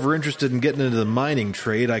 if you're ever interested in getting into the mining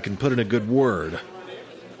trade, I can put in a good word.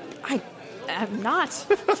 I am not.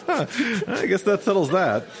 I guess that settles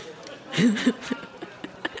that.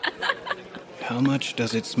 How much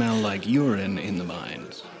does it smell like urine in the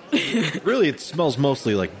mines? Really, it smells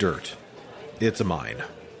mostly like dirt. It's a mine.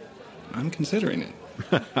 I'm considering it.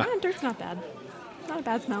 Dirt's not bad. Not a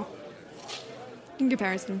bad smell. In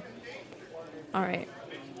comparison. All right.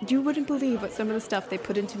 You wouldn't believe what some of the stuff they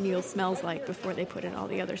put into meals smells like before they put in all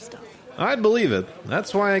the other stuff. I'd believe it.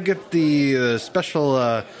 That's why I get the special,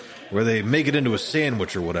 where they make it into a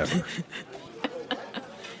sandwich or whatever.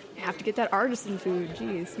 You have to get that artisan food.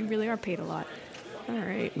 Jeez, you really are paid a lot. All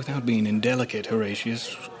right. Without being indelicate,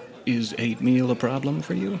 Horatius, is 8 meal a problem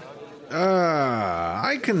for you?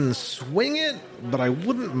 I can swing it, but I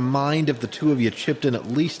wouldn't mind if the two of you chipped in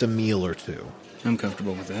at least a meal or two. I'm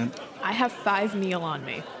comfortable with that. I have 5 meal on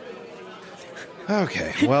me.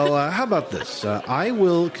 Okay, well, how about this? I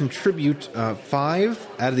will contribute 5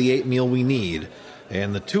 out of the 8 meal we need,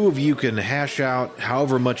 and the two of you can hash out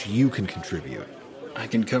however much you can contribute. I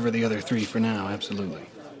can cover the other 3 for now, absolutely.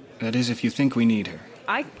 That is, if you think we need her.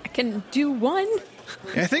 I can do 1.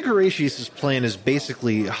 I think Horatius' plan is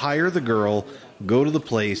basically hire the girl, go to the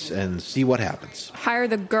place, and see what happens. Hire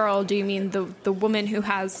the girl, do you mean the woman who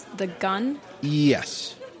has the gun?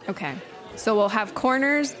 Yes. Okay. So we'll have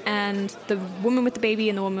corners and the woman with the baby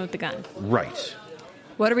and the woman with the gun. Right.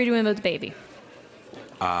 What are we doing with the baby?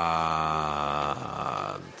 That's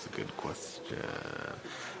a good question.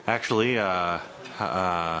 Actually,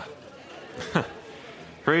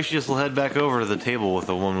 Horatius will head back over to the table with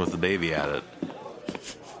the woman with the baby at it.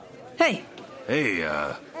 Hey.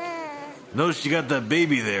 Hey, noticed you got that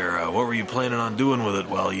baby there. What were you planning on doing with it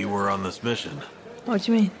while you were on this mission? What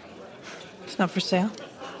do you mean? It's not for sale?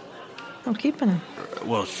 I'm keeping him.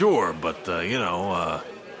 Well, sure, but,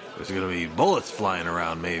 there's gonna be bullets flying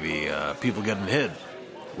around, maybe. People getting hit.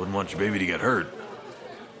 Wouldn't want your baby to get hurt.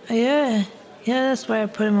 Yeah, that's why I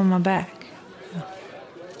put him on my back.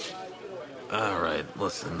 All right,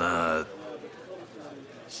 listen,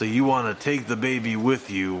 so you want to take the baby with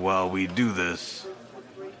you while we do this?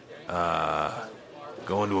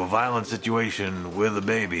 Go into a violent situation with a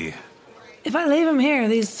baby. If I leave him here,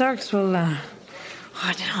 these Sarks will, I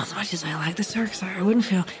don't know, as much as I like the Sarks, I wouldn't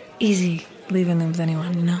feel easy leaving them with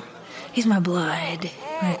anyone, you know? He's my blood.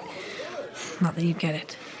 Right? Not that you get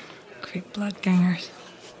it. Creep blood gangers.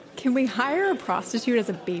 Can we hire a prostitute as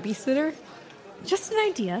a babysitter? Just an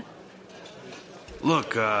idea.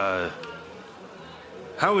 Look, how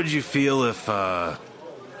would you feel if,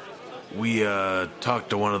 we, talked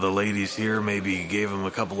to one of the ladies here, maybe gave him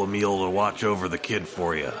a couple of meal to watch over the kid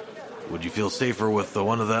for you? Would you feel safer with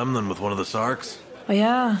one of them than with one of the Sarks? Oh,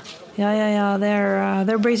 yeah.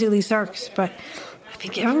 They're basically Sarks, but if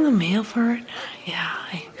you give them the meal for it,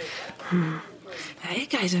 you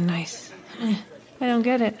guys are nice. I don't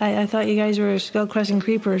get it. I thought you guys were skull-crushing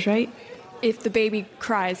creepers, right? If the baby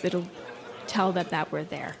cries, it'll tell them that we're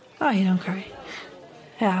there. Oh, you don't cry.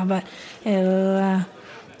 Yeah, but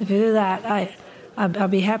if you do that, I'll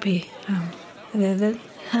be happy. That'd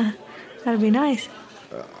be nice.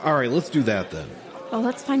 All right, let's do that then. Well,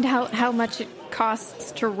 let's find out how much it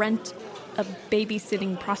costs to rent a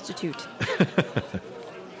babysitting prostitute.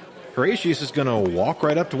 Horatius is going to walk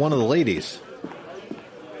right up to one of the ladies.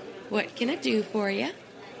 What can I do for you?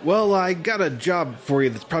 Well, I got a job for you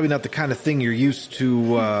that's probably not the kind of thing you're used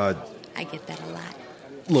to, I get that a lot.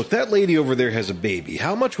 Look, that lady over there has a baby.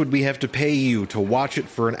 How much would we have to pay you to watch it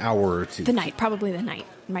for an hour or two? The night, probably the night.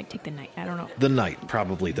 Might take the night, I don't know. The night,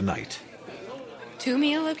 probably the night. 2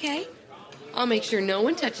 meal, okay? I'll make sure no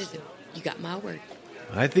one touches him. You got my word.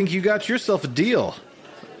 I think you got yourself a deal.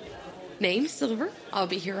 Name's Silver. I'll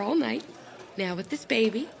be here all night. Now with this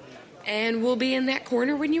baby. And we'll be in that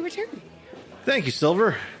corner when you return. Thank you,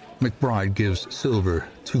 Silver. McBride gives Silver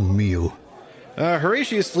 2 meal.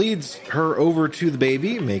 Horatius leads her over to the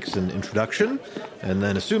baby, makes an introduction, and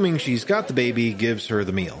then, assuming she's got the baby, gives her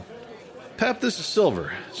the meal. Pep, this is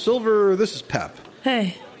Silver. Silver, this is Pep.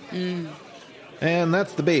 Hey. And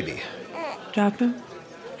that's the baby. Drop him,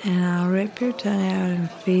 and I'll rip your tongue out and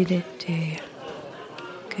feed it to you.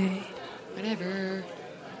 Okay? Whatever.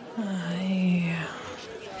 Yeah.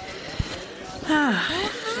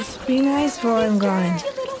 Just be nice for him, Glenn.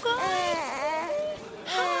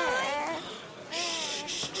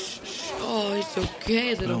 Oh, it's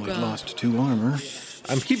okay, little Well, guy. we've lost 2 armor.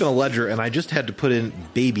 I'm keeping a ledger, and I just had to put in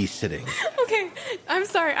babysitting. Okay, I'm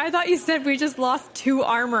sorry. I thought you said we just lost 2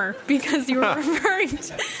 armor because you were referring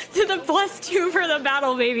to the +2 for the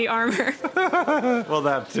battle baby armor. Well,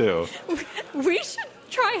 that too. We should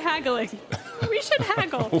try haggling. We should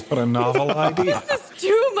haggle. What a novel idea. This is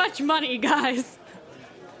too much money, guys.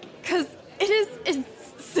 Because it is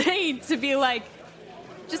insane to be like,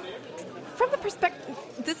 just from the perspective,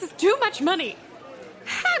 this is too much money.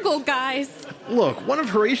 Haggle, guys. Look, one of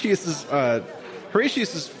Horatius's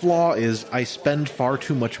flaw is I spend far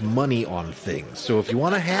too much money on things. So if you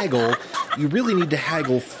want to haggle, you really need to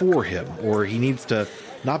haggle for him, or he needs to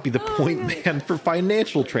not be the point man for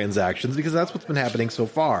financial transactions, because that's what's been happening so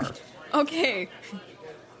far. Okay.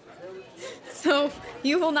 So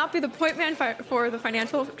you will not be the point man for the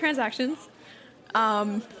financial transactions.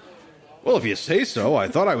 Well, if you say so, I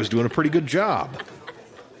thought I was doing a pretty good job.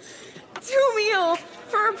 2 meal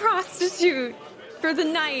for a prostitute for the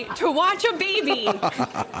night to watch a baby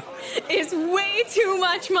is way too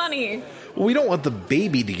much money. Well, we don't want the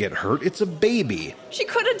baby to get hurt. It's a baby. She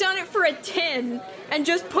could have done it for a 10 and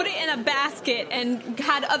just put it in a basket and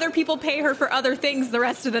had other people pay her for other things the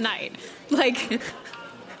rest of the night. Like, dude,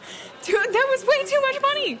 that was way too much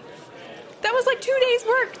money. That was like 2 days'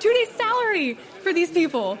 work, 2 days' salary for these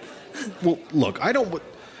people. Well, look, I don't want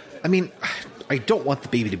the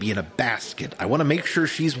baby to be in a basket. I want to make sure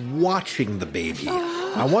she's watching the baby.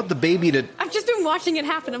 I want the baby to... I've just been watching it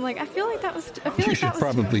happen. I'm like, I feel like that was... You should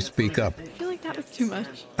probably speak up. I feel like that was too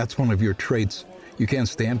much. That's one of your traits. You can't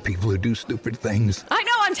stand people who do stupid things. I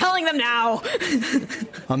know, I'm telling them now.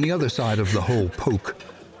 On the other side of the whole poke,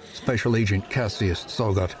 Special Agent Cassius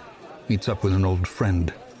Salgot meets up with an old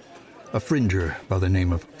friend, a fringer by the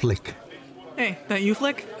name of Flick. Hey, that you,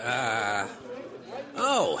 Flick?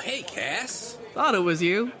 Oh, hey, Cass. Thought it was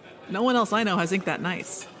you. No one else I know has ink that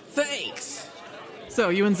nice. Thanks. So,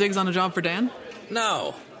 you and Ziggs on a job for Dan?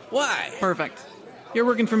 No. Why? Perfect. You're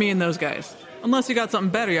working for me and those guys. Unless you got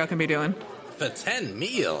something better y'all can be doing. For 10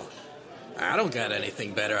 meal? I don't got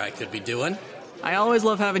anything better I could be doing. I always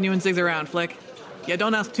love having you and Ziggs around, Flick. Yeah,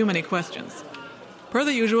 don't ask too many questions. Per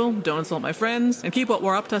the usual, don't insult my friends, and keep what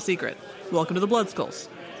we're up to secret. Welcome to the Bloodskulls.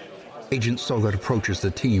 Agent Sogart approaches the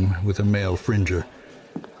team with a male Fringer.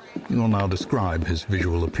 He will now describe his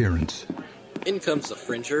visual appearance. In comes the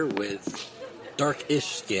Fringer with dark-ish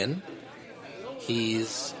skin.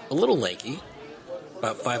 He's a little lanky,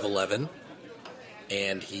 about 5'11",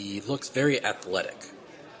 and he looks very athletic.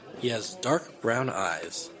 He has dark brown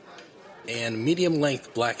eyes and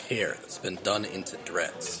medium-length black hair that's been done into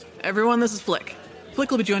dreads. Everyone, this is Flick.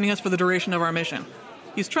 Flick will be joining us for the duration of our mission.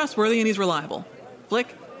 He's trustworthy and he's reliable.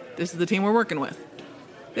 Flick, this is the team we're working with.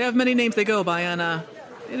 They have many names they go by, and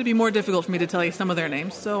it'd be more difficult for me to tell you some of their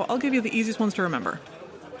names, so I'll give you the easiest ones to remember.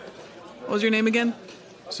 What was your name again?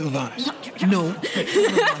 Sylvanas. No.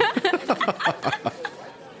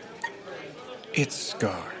 It's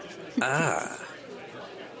Scar. Ah.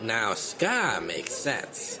 Now Scar makes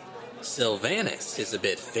sense. Sylvanas is a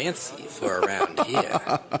bit fancy for around here.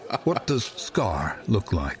 What does Scar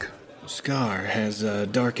look like? Scar has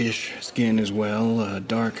darkish skin as well,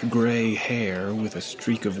 dark gray hair with a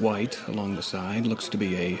streak of white along the side. Looks to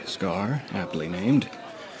be a Scar, aptly named.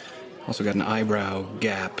 Also got an eyebrow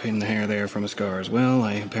gap in the hair there from a scar as well.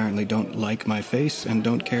 I apparently don't like my face and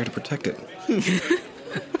don't care to protect it.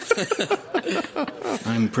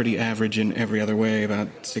 I'm pretty average in every other way, about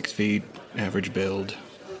 6 feet, average build.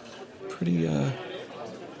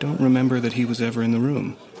 Don't remember that he was ever in the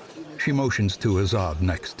room. She motions to Azad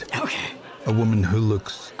next. Okay. A woman who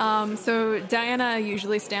looks... So Diana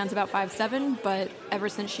usually stands about 5'7", but ever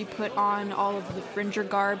since she put on all of the Fringer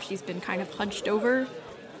garb, she's been kind of hunched over,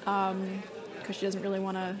 because she doesn't really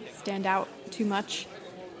want to stand out too much.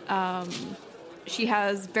 She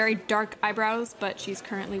has very dark eyebrows, but she's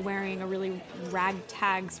currently wearing a really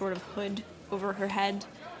ragtag sort of hood over her head.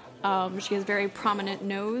 She has very prominent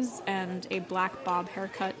nose and a black bob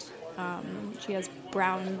haircut. She has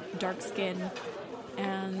brown, dark skin,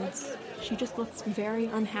 and she just looks very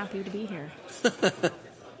unhappy to be here.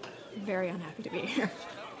 Very unhappy to be here.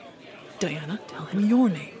 Diana, tell him your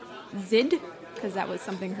name. Zid, because that was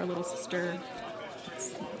something her little sister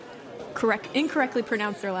incorrectly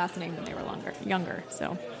pronounced their last name when they were younger,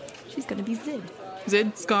 so she's going to be Zid.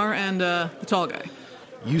 Zid, Scar, and the tall guy.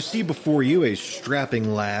 You see before you a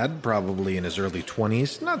strapping lad, probably in his early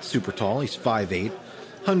 20s, not super tall, he's 5'8",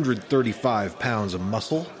 135 pounds of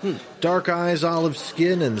muscle, dark eyes, olive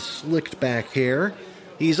skin, and slicked back hair.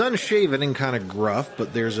 He's unshaven and kind of gruff,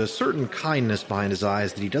 but there's a certain kindness behind his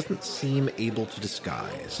eyes that he doesn't seem able to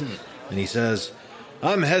disguise. And he says,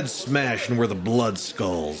 "I'm Head Smash and we're the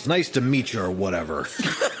Bloodskulls. Nice to meet you," or whatever.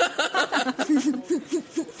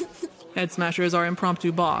 Head Smasher is our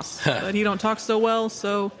impromptu boss, but he don't talk so well,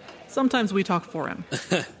 so sometimes we talk for him.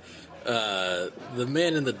 The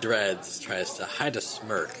man in the dreads tries to hide a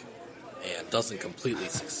smirk and doesn't completely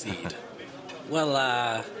succeed.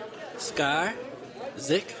 Well, Scar?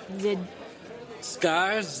 Zick? Zid.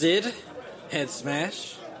 Scar, Zid, Head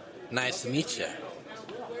Smash. Nice to meet you.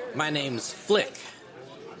 My name's Flick.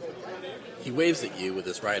 He waves at you with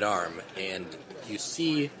his right arm, and you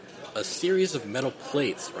see a series of metal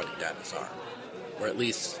plates running down his arm. Or at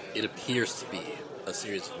least, it appears to be a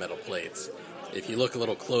series of metal plates. If you look a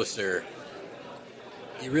little closer,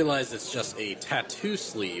 you realize it's just a tattoo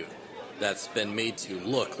sleeve that's been made to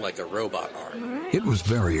look like a robot arm. It was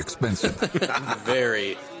very expensive.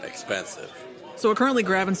 Very expensive. So we're currently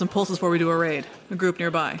grabbing some pulses before we do a raid, a group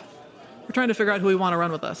nearby. We're trying to figure out who we want to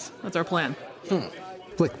run with us. That's our plan.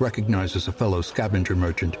 Flick recognizes a fellow scavenger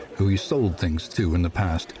merchant who he sold things to in the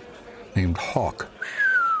past, named Hawk.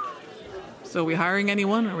 So are we hiring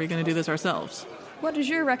anyone, or are we going to do this ourselves? What is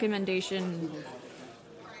your recommendation?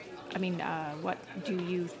 What do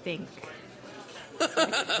you think?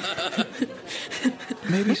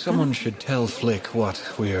 Maybe someone should tell Flick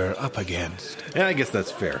what we're up against. Yeah, I guess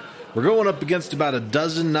that's fair. We're going up against about a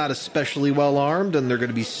dozen not especially well armed, and they're going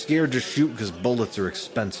to be scared to shoot because bullets are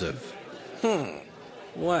expensive.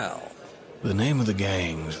 Well. The name of the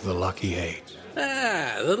gang's the Lucky Eight.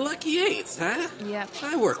 Ah, the Lucky Eights, huh? Yep.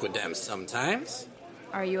 I work with them sometimes.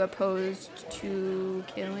 Are you opposed to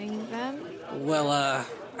killing them? Well,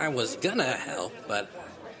 I was gonna help, but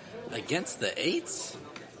against the Eights?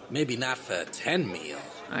 Maybe not for 10 meal.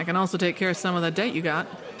 I can also take care of some of the debt you got.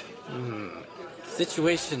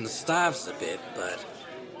 Situation starves a bit, but,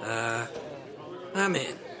 I'm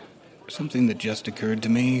in. Something that just occurred to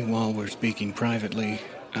me while we're speaking privately.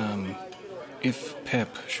 If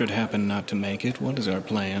Pep should happen not to make it, what is our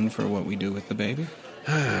plan for what we do with the baby?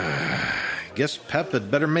 Guess Pep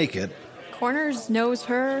had better make it. Corners knows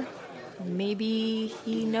her. Maybe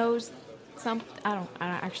he knows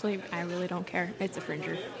I really don't care. It's a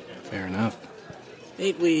fringer. Fair enough.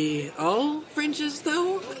 Ain't we all fringes,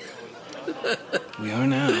 though? We are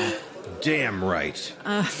now. Damn right.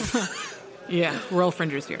 Yeah, we're all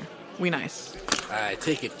fringers here. We nice. I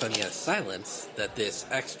take it from your silence that this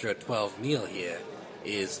extra 12 meal here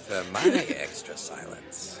is for my extra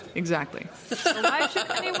silence. Exactly. So why should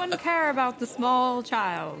anyone care about the small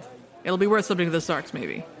child? It'll be worth slipping to the Sarks,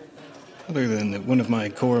 maybe. Other than that one of my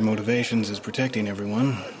core motivations is protecting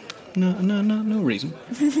everyone. No reason.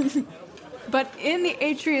 But in the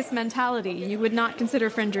Atreus mentality, you would not consider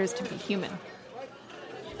fringers to be human.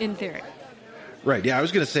 In theory. Right, yeah, I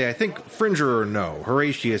was going to say, I think, Fringer or no,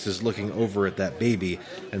 Horatius is looking over at that baby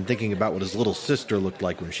and thinking about what his little sister looked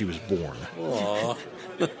like when she was born. Aww.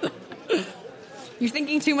 You're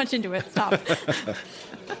thinking too much into it. Stop.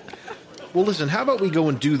 Well, listen, how about we go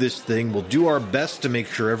and do this thing? We'll do our best to make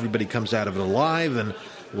sure everybody comes out of it alive, and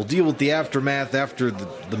we'll deal with the aftermath after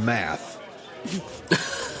the math.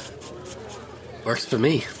 Works for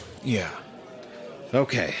me. Yeah.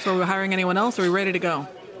 Okay. So are we hiring anyone else, or are we ready to go?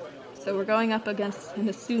 So we're going up against an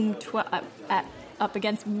assumed up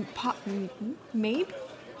against maybe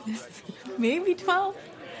maybe 12.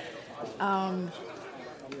 And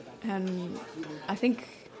I think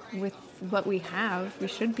with what we have, we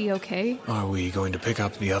should be okay. Are we going to pick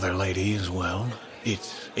up the other lady as well?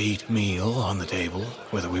 It's 8 meal on the table,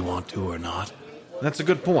 whether we want to or not. That's a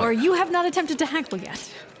good point. Or you have not attempted to haggle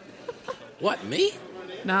yet. What, me?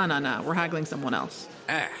 No. We're haggling someone else.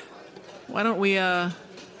 Ah. Why don't we,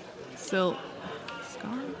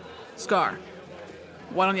 Scar.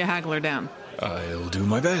 Why don't you haggle her down? I'll do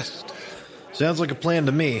my best. Sounds like a plan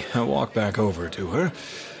to me. I'll walk back over to her.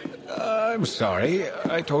 I'm sorry.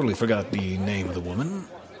 I totally forgot the name of the woman.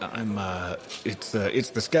 It's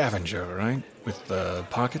the scavenger, right? With the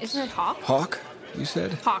pockets? Isn't it Hawk? Hawk, you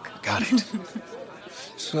said? Hawk. Got it.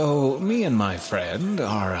 So, me and my friend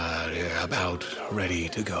are about ready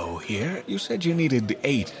to go here. You said you needed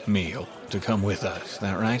 8 meal to come with us, is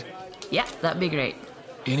that right? Yeah, that'd be great.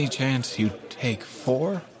 Any chance you'd take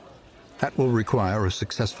 4? That will require a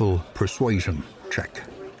successful persuasion check.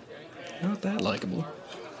 Not that likable.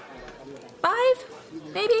 5,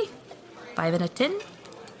 maybe? 5 and a 10?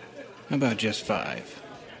 How about just 5?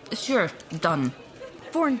 Sure, done.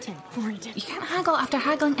 4 and 10. You can't haggle after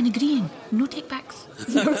haggling and agreeing. No takebacks.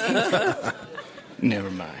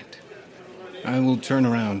 Never mind. I will turn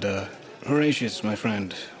around. Horatius, my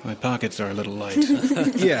friend, my pockets are a little light.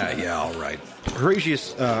 Yeah, all right.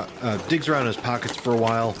 Horatius digs around his pockets for a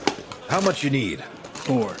while. How much you need?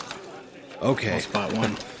 4. Okay. I'll spot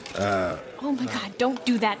 1. Oh my god, don't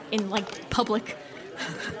do that in, public.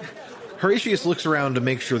 Horatius looks around to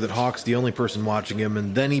make sure that Hawk's the only person watching him,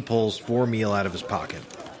 and then he pulls 4 meal out of his pocket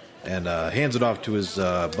and hands it off to his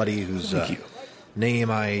buddy whose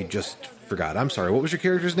name I just forgot. I'm sorry, what was your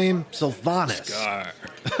character's name? Sylvanus. Scar.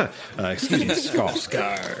 Excuse me, Scar.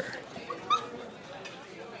 Scar.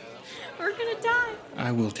 We're gonna die.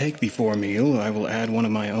 I will take the 4 meal, I will add one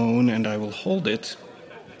of my own, and I will hold it,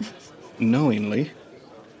 knowingly,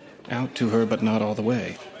 out to her, but not all the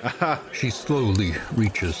way. She slowly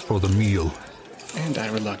reaches for the meal. And I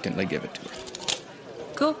reluctantly give it to her.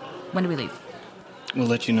 Cool. When do we leave? We'll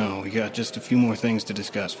let you know. We got just a few more things to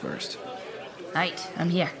discuss first. Right, I'm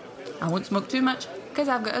here. I won't smoke too much, because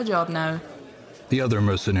I've got a job now. The other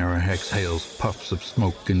mercenary exhales puffs of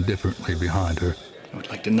smoke indifferently behind her. I would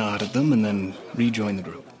like to nod at them and then rejoin the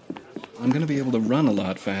group. I'm going to be able to run a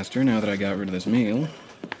lot faster now that I got rid of this meal.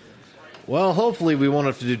 Well, hopefully we won't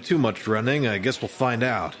have to do too much running. I guess we'll find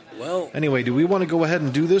out. Well... Anyway, do we want to go ahead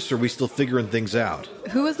and do this, or are we still figuring things out?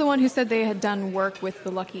 Who was the one who said they had done work with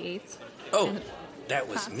the Lucky Eights? Oh, that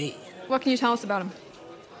was me. What can you tell us about them?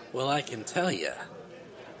 Well, I can tell you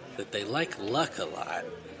that they like luck a lot.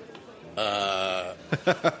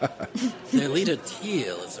 Their leader,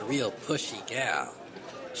 Teal, is a real pushy gal.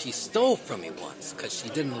 She stole from me once because she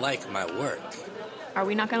didn't like my work. Are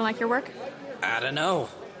we not going to like your work? I don't know.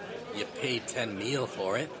 You paid 10 meal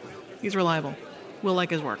for it. He's reliable. We'll like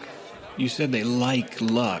his work. You said they like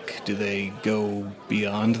luck. Do they go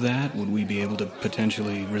beyond that? Would we be able to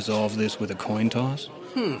potentially resolve this with a coin toss?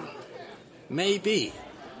 Maybe.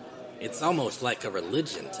 It's almost like a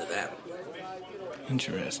religion to them.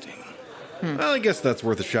 Interesting. Well, I guess that's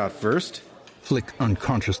worth a shot first. Flick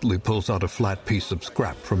unconsciously pulls out a flat piece of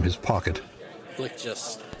scrap from his pocket. Flick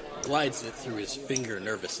just glides it through his finger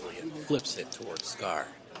nervously and flips it towards Scar.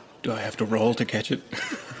 Do I have to roll to catch it?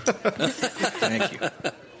 Thank you.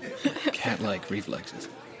 Cat-like reflexes.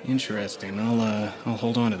 Interesting. I'll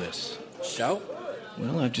hold on to this. Show?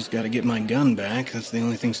 Well, I've just got to get my gun back. That's the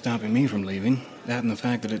only thing stopping me from leaving. That and the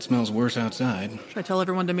fact that it smells worse outside. Should I tell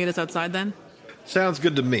everyone to meet us outside then? Sounds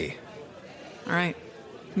good to me. All right.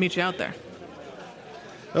 Meet you out there.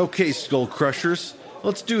 Okay, Skull Crushers,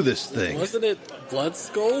 let's do this thing. Wasn't it Blood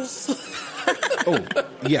Skulls? Oh,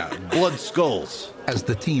 yeah, Blood Skulls. As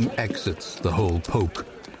the team exits the whole poke,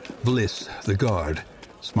 Bliss, the guard,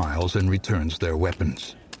 smiles and returns their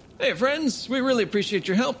weapons. Hey, friends, we really appreciate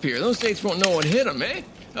your help here. Those 8s won't know what hit them, eh?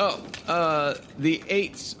 Oh, the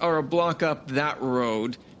 8s are a block up that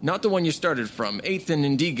road, not the one you started from, 8th and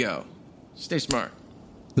Indigo. Stay smart.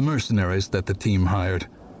 The mercenaries that the team hired,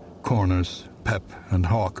 Corners, Pep, and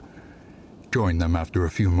Hawk, join them after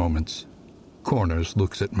a few moments. Corners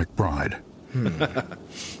looks at McBride.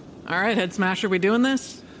 All right, Head Smasher, we doing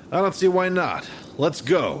this? I don't see why not. Let's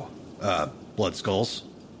go, Blood Skulls.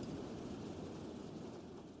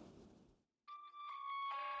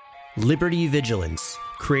 Liberty Vigilance,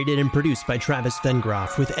 created and produced by Travis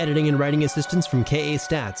Vengroff with editing and writing assistance from K.A.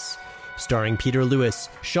 Stats. Starring Peter Lewis,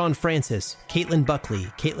 Sean Francis, Caitlin Buckley,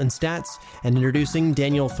 Caitlin Stats, and introducing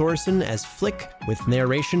Daniel Thorson as Flick with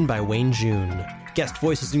narration by Wayne June. Guest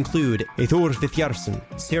voices include Eithor Fithjarsen,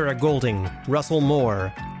 Sarah Golding, Russell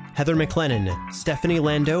Moore, Heather McLennan, Stephanie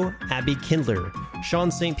Lando, Abby Kindler,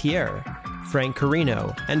 Sean St. Pierre, Frank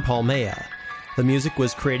Carino, and Paul Maya. The music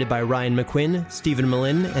was created by Ryan McQuinn, Stephen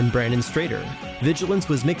Malin, and Brandon Strader. Vigilance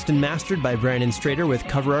was mixed and mastered by Brandon Strader with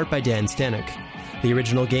cover art by Dan Stanek. The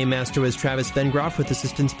original game master was Travis Vengroff with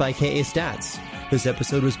assistance by K.A. Stats. This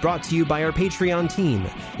episode was brought to you by our Patreon team.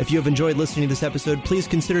 If you have enjoyed listening to this episode, please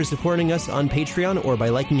consider supporting us on Patreon or by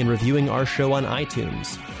liking and reviewing our show on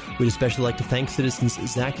iTunes. We'd especially like to thank citizens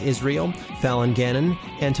Zach Israel, Fallon Gannon,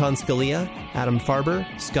 Anton Scalia, Adam Farber,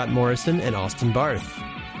 Scott Morrison, and Austin Barth.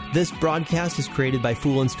 This broadcast is created by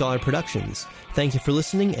Fool and Scholar Productions. Thank you for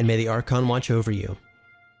listening, and may the Archon watch over you.